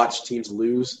 I've watched teams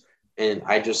lose, and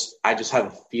I just have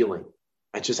a feeling.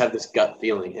 I just have this gut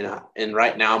feeling, and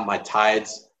right now my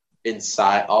tides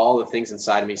inside, all the things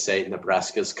inside of me say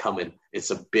Nebraska's coming.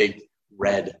 It's a big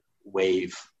red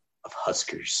wave of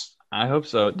Huskers. I hope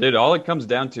so, dude. All it comes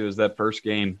down to is that first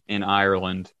game in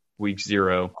Ireland, week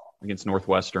 0 against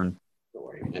Northwestern. Don't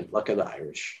worry, man. Luck of the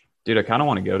Irish. Dude, I kind of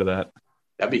want to go to that.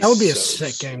 That would be a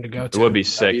sick game to go to. It would be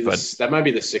sick, but that might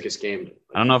be the sickest game.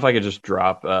 I don't know if I could just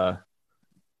drop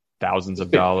thousands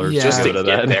of dollars just to get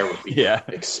that. There would be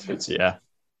expensive. Yeah,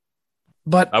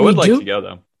 but I would like to go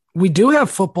though. We do have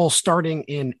football starting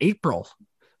in April.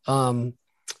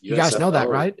 You guys know that,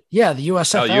 right? Yeah, the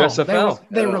USFL. Oh, USFL.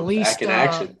 They released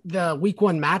the week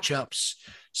 1 matchups.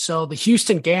 So the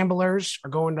Houston Gamblers are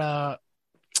going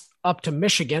up to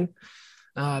Michigan.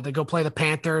 They go play the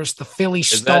Panthers. The Philly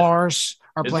Stars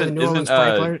are playing the New Orleans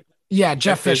Breakers. Yeah,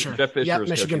 Jeff Fisher. Yep,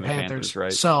 Michigan Panthers.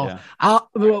 Right? So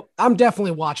yeah. I'm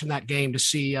definitely watching that game to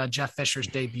see Jeff Fisher's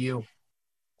debut.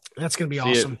 That's going to be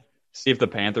awesome. See if the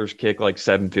Panthers kick like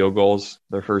 7 field goals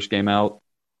their first game out.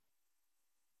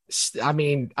 I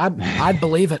mean, I'd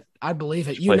believe it. I'd believe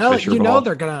it. You know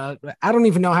they're gonna. I don't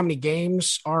even know how many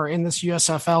games are in this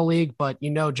USFL league, but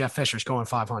Jeff Fisher's going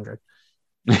 500.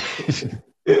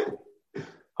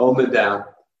 Holding it down.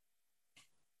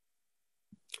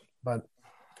 But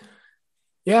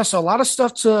yeah, so a lot of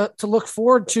stuff to look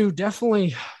forward to.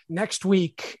 Definitely next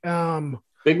week.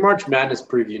 Big March Madness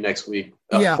preview next week.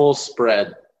 Full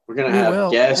spread. We're gonna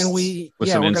have guests and with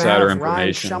some insider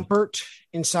information. Ryan Shumpert,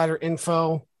 insider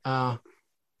info.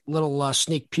 Little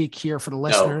sneak peek here for the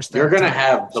listeners. You're going to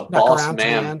have the boss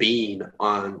man Bean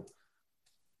on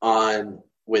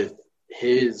with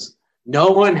his.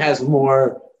 No one has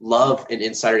more love and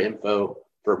insider info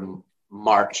for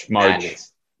March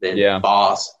Madness than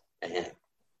Boss Man.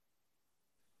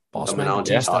 Boss Man on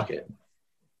to talk it.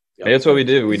 Yep. Hey, that's what we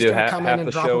do. We do half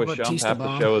the show with Shump, half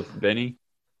the show with Benny.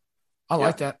 I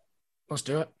like that. Let's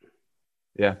do it.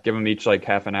 Yeah, give them each like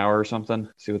half an hour or something.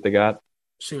 See what they got.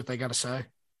 See what they got to say.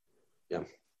 Yeah.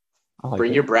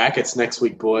 Bring your brackets next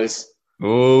week, boys.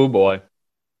 Oh, boy.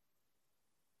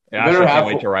 Yeah, I can't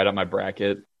wait to write out my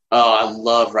bracket. Oh, I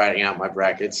love writing out my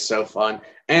bracket. It's so fun.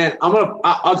 And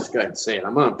I'll just go ahead and say it.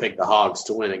 I'm going to pick the Hogs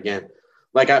to win again.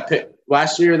 Like I picked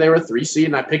last year, they were 3 seed,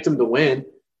 and I picked them to win.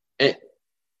 If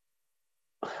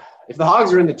the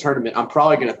Hogs are in the tournament, I'm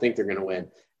probably going to think they're going to win.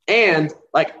 And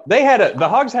like the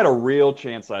Hogs had a real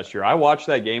chance last year. I watched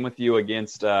that game with you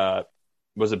against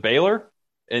was it Baylor?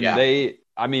 And the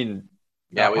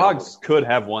Hogs could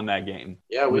have won that game.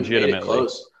 Yeah, we made it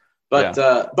close. But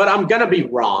I'm gonna be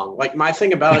wrong. Like my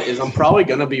thing about it is I'm probably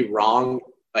gonna be wrong,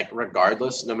 like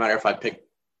regardless, no matter if I've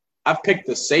picked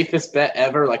the safest bet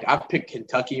ever. Like I've picked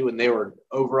Kentucky when they were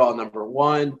overall number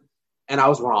 1, and I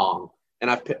was wrong. And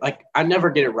I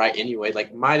never get it right anyway.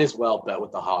 Like, might as well bet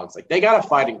with the Hogs. Like, they got a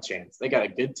fighting chance. They got a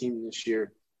good team this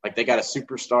year. Like, they got a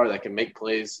superstar that can make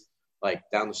plays, like,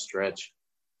 down the stretch.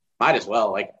 Might as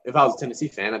well. Like, if I was a Tennessee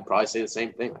fan, I'd probably say the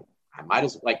same thing. Like, I might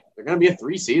as like they're going to be a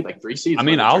 3 seed. Like, 3 seeds. I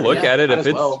mean, I'll look at it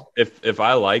if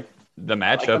I like the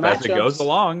matchup as it goes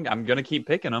along. I'm going to keep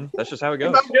picking them. That's just how it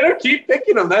goes. I'm going to keep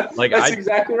picking them. That's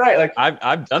exactly right. Like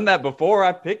I've done that before.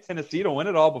 I picked Tennessee to win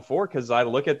it all before because I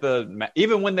look at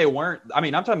even when they weren't. I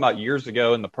mean, I'm talking about years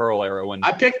ago in the Pearl era when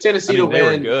I picked Tennessee to win. They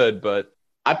were good, but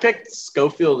I picked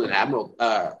Schofield and Admiral.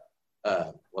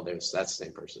 Well, that's the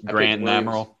same person. Grant and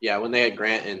Admiral. Yeah, when they had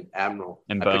Grant and Admiral,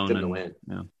 and I Bone picked them to win.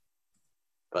 Yeah,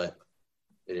 but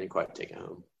they didn't quite take it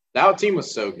home. That team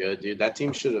was so good, dude. That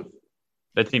team should have.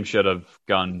 That team should have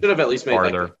gone. Should have at least made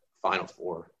farther. Like Final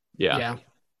Four. Yeah.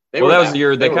 That was the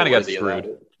year they kind of got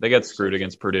screwed. They got screwed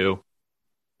against Purdue.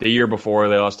 The year before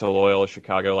they lost to Loyola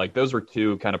Chicago. Like those were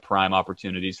 2 kind of prime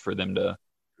opportunities for them to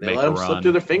make a run. They let them slip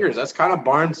through their fingers. That's kind of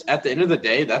Barnes. At the end of the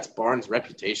day, that's Barnes'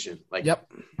 reputation. Like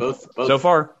both so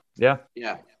far. Yeah.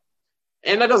 Yeah.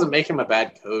 And that doesn't make him a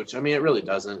bad coach. I mean, it really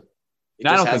doesn't. He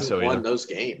just hasn't won those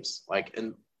games. Like,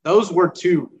 and those were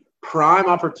 2 prime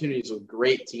opportunities with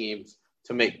great teams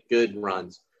to make good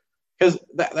runs. Because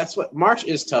that's what March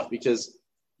is tough because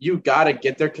you got to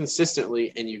get there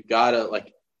consistently and you got to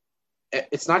like,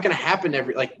 it's not going to happen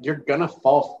you're going to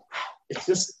fall. It's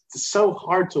just so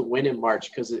hard to win in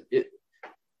March because it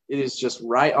is just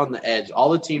right on the edge. All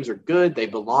the teams are good. They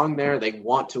belong there. They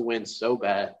want to win so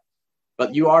bad.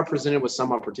 but you are presented with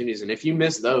some opportunities. And if you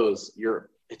miss those,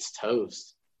 it's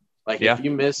toast. Like if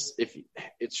you miss,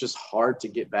 it's just hard to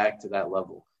get back to that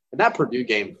level. And that Purdue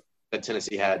game that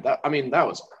Tennessee had, that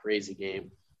was a crazy game.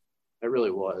 It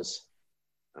really was.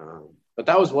 But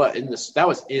that was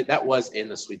in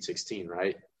the Sweet 16,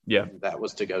 right? Yeah. And that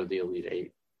was to go to the Elite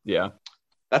Eight. Yeah.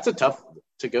 That's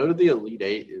to go to the Elite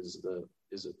Eight is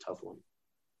a tough one.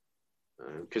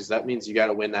 Because that means you got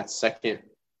to win that second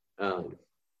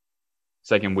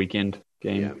weekend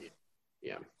game.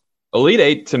 Yeah. Elite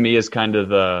Eight to me is kind of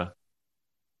the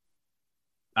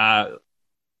I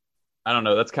don't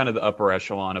know. That's kind of the upper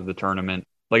echelon of the tournament.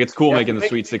 Like it's cool making the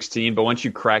Sweet 16, but once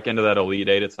you crack into that Elite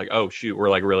Eight, it's like, oh shoot, we're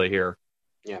like really here.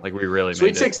 Yeah, like we really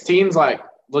Sweet made it. 16's like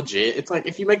legit. It's like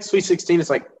if you make the Sweet 16, it's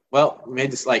like, well, we made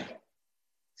this like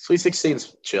Sweet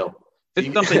 16's chill.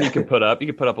 It's something you can put up. You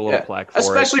can put up a little plaque for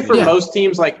especially for most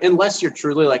teams. Like unless you're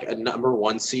truly like a number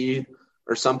 1 seed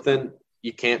or something,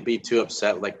 you can't be too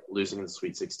upset like losing in the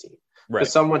Sweet 16. Right.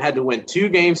 Because someone had to win 2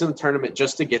 games in the tournament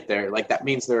just to get there. Like that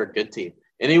means they're a good team.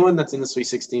 Anyone that's in the Sweet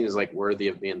 16 is like worthy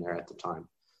of being there at the time.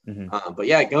 Mm-hmm. But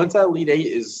yeah, going to that Elite Eight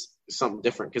is something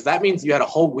different because that means you had a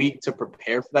whole week to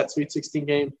prepare for that Sweet 16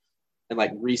 game and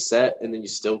like reset, and then you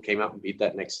still came out and beat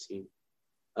that next team.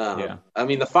 I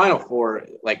mean, the Final Four,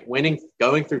 like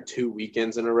going through 2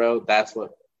 weekends in a row, that's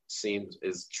what seems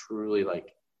is truly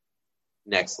like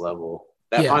next level.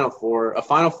 That Final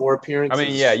Four appearance. I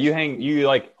mean, you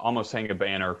like almost hang a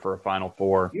banner for a Final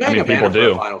Four. People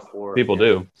do. Final Four. People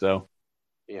do. So.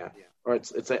 Yeah. Or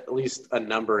it's at least a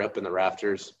number up in the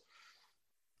rafters.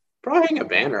 Probably hang a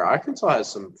banner. Arkansas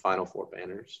has some Final Four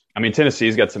banners. I mean,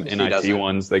 Tennessee's got some NIT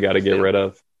ones they got to get rid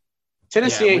of.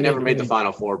 Tennessee ain't never made the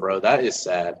Final Four, bro. That is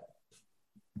sad.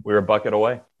 We were a bucket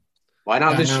away. Why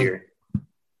not this year?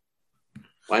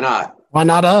 Why not? Why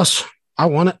not us? I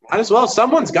want it. Might as well.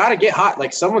 Someone's got to get hot.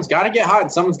 Like, someone's got to get hot,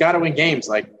 and someone's got to win games.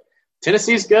 Like,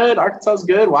 Tennessee's good. Arkansas's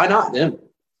good. Why not them?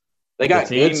 They got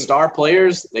good star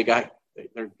players.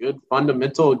 They're good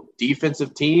fundamental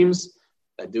defensive teams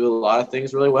that do a lot of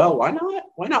things really well. Why not?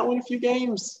 Why not win a few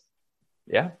games?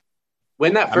 Yeah.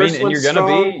 Win that first one.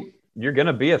 And you're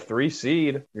gonna be a 3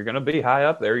 seed. You're gonna be high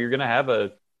up there. You're gonna have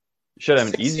an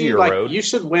easier road. You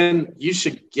should win. You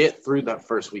should get through that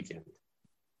first weekend.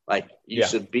 Like you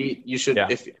should beat. You should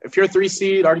if you're a 3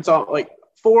 seed, Arkansas like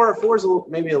 4 is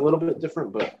maybe a little bit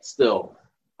different, but still,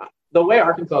 the way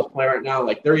Arkansas is playing right now,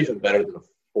 like they're even better than a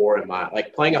 4 in my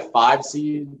like playing a 5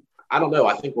 seed. I don't know.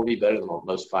 I think we'll be better than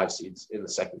most 5 seeds in the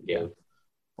second game.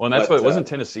 Well, and that's what wasn't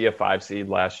Tennessee a 5 seed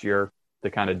last year, the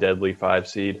kind of deadly 5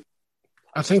 seed.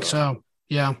 I think so.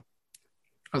 Yeah,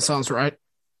 that sounds right.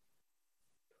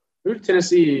 Who did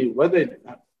Tennessee?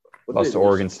 Lost to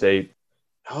Oregon State.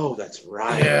 Oh, that's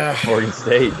right. Yeah, Oregon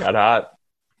State got hot.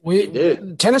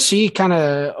 Tennessee kind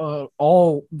of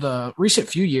all the recent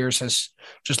few years has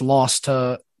just lost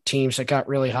to teams that got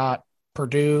really hot.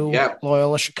 Purdue,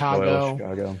 Loyola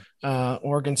Chicago.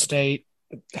 Oregon State.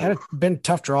 Had been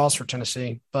tough draws for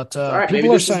Tennessee, but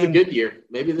people are saying is a good year.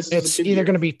 Maybe this is it's either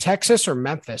going to be Texas or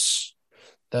Memphis.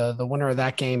 The winner of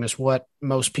that game is what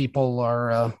most people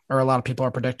are, or a lot of people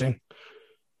are predicting.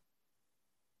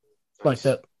 Like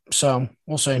that. So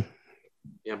we'll see.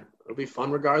 Yeah, it'll be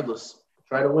fun regardless.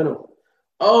 Try to win them.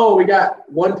 Oh, we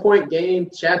got 1 point game.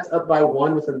 Chat's up by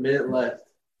 1 with a minute left.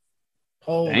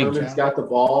 Oh, Herman's got the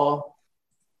ball.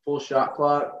 Full shot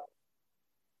clock.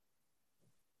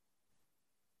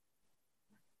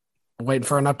 Waiting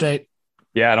for an update.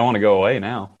 Yeah, I don't want to go away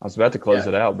now. I was about to close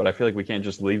it out, but I feel like we can't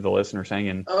just leave the listeners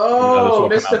hanging. Oh,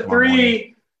 missed a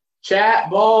 3. Chat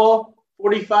ball.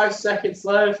 45 seconds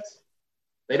left.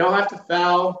 They don't have to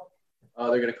foul. Oh,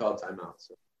 they're going to call a timeout.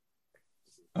 So.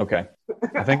 Okay.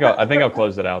 I think I'll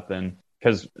close it out then,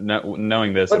 because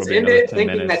knowing this, let's it'll be end another it 10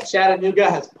 thinking minutes. that Chattanooga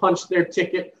has punched their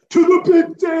ticket to the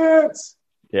big dance.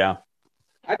 Yeah.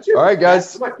 All right,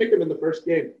 guys. I might pick them in the first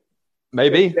game.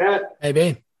 Maybe.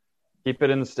 Maybe. Keep it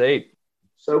in the state.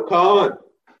 So Colin.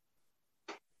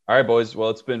 All right, boys. Well,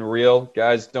 it's been real.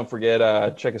 Guys, don't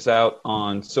forget, check us out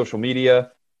on social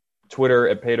media. Twitter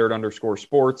at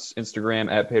paydirt_sports,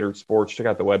 Instagram at paydirtsports. Check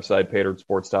out the website,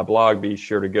 paydirtsports.blog. Be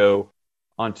sure to go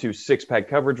onto Six Pack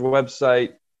Coverage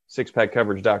website,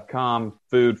 sixpackcoverage.com.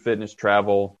 Food, fitness,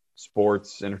 travel,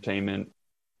 sports, entertainment,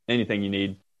 anything you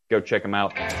need. Go check them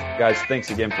out. Guys, thanks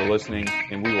again for listening,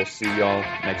 and we will see y'all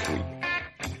next week.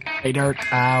 Pay Dirt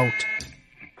out.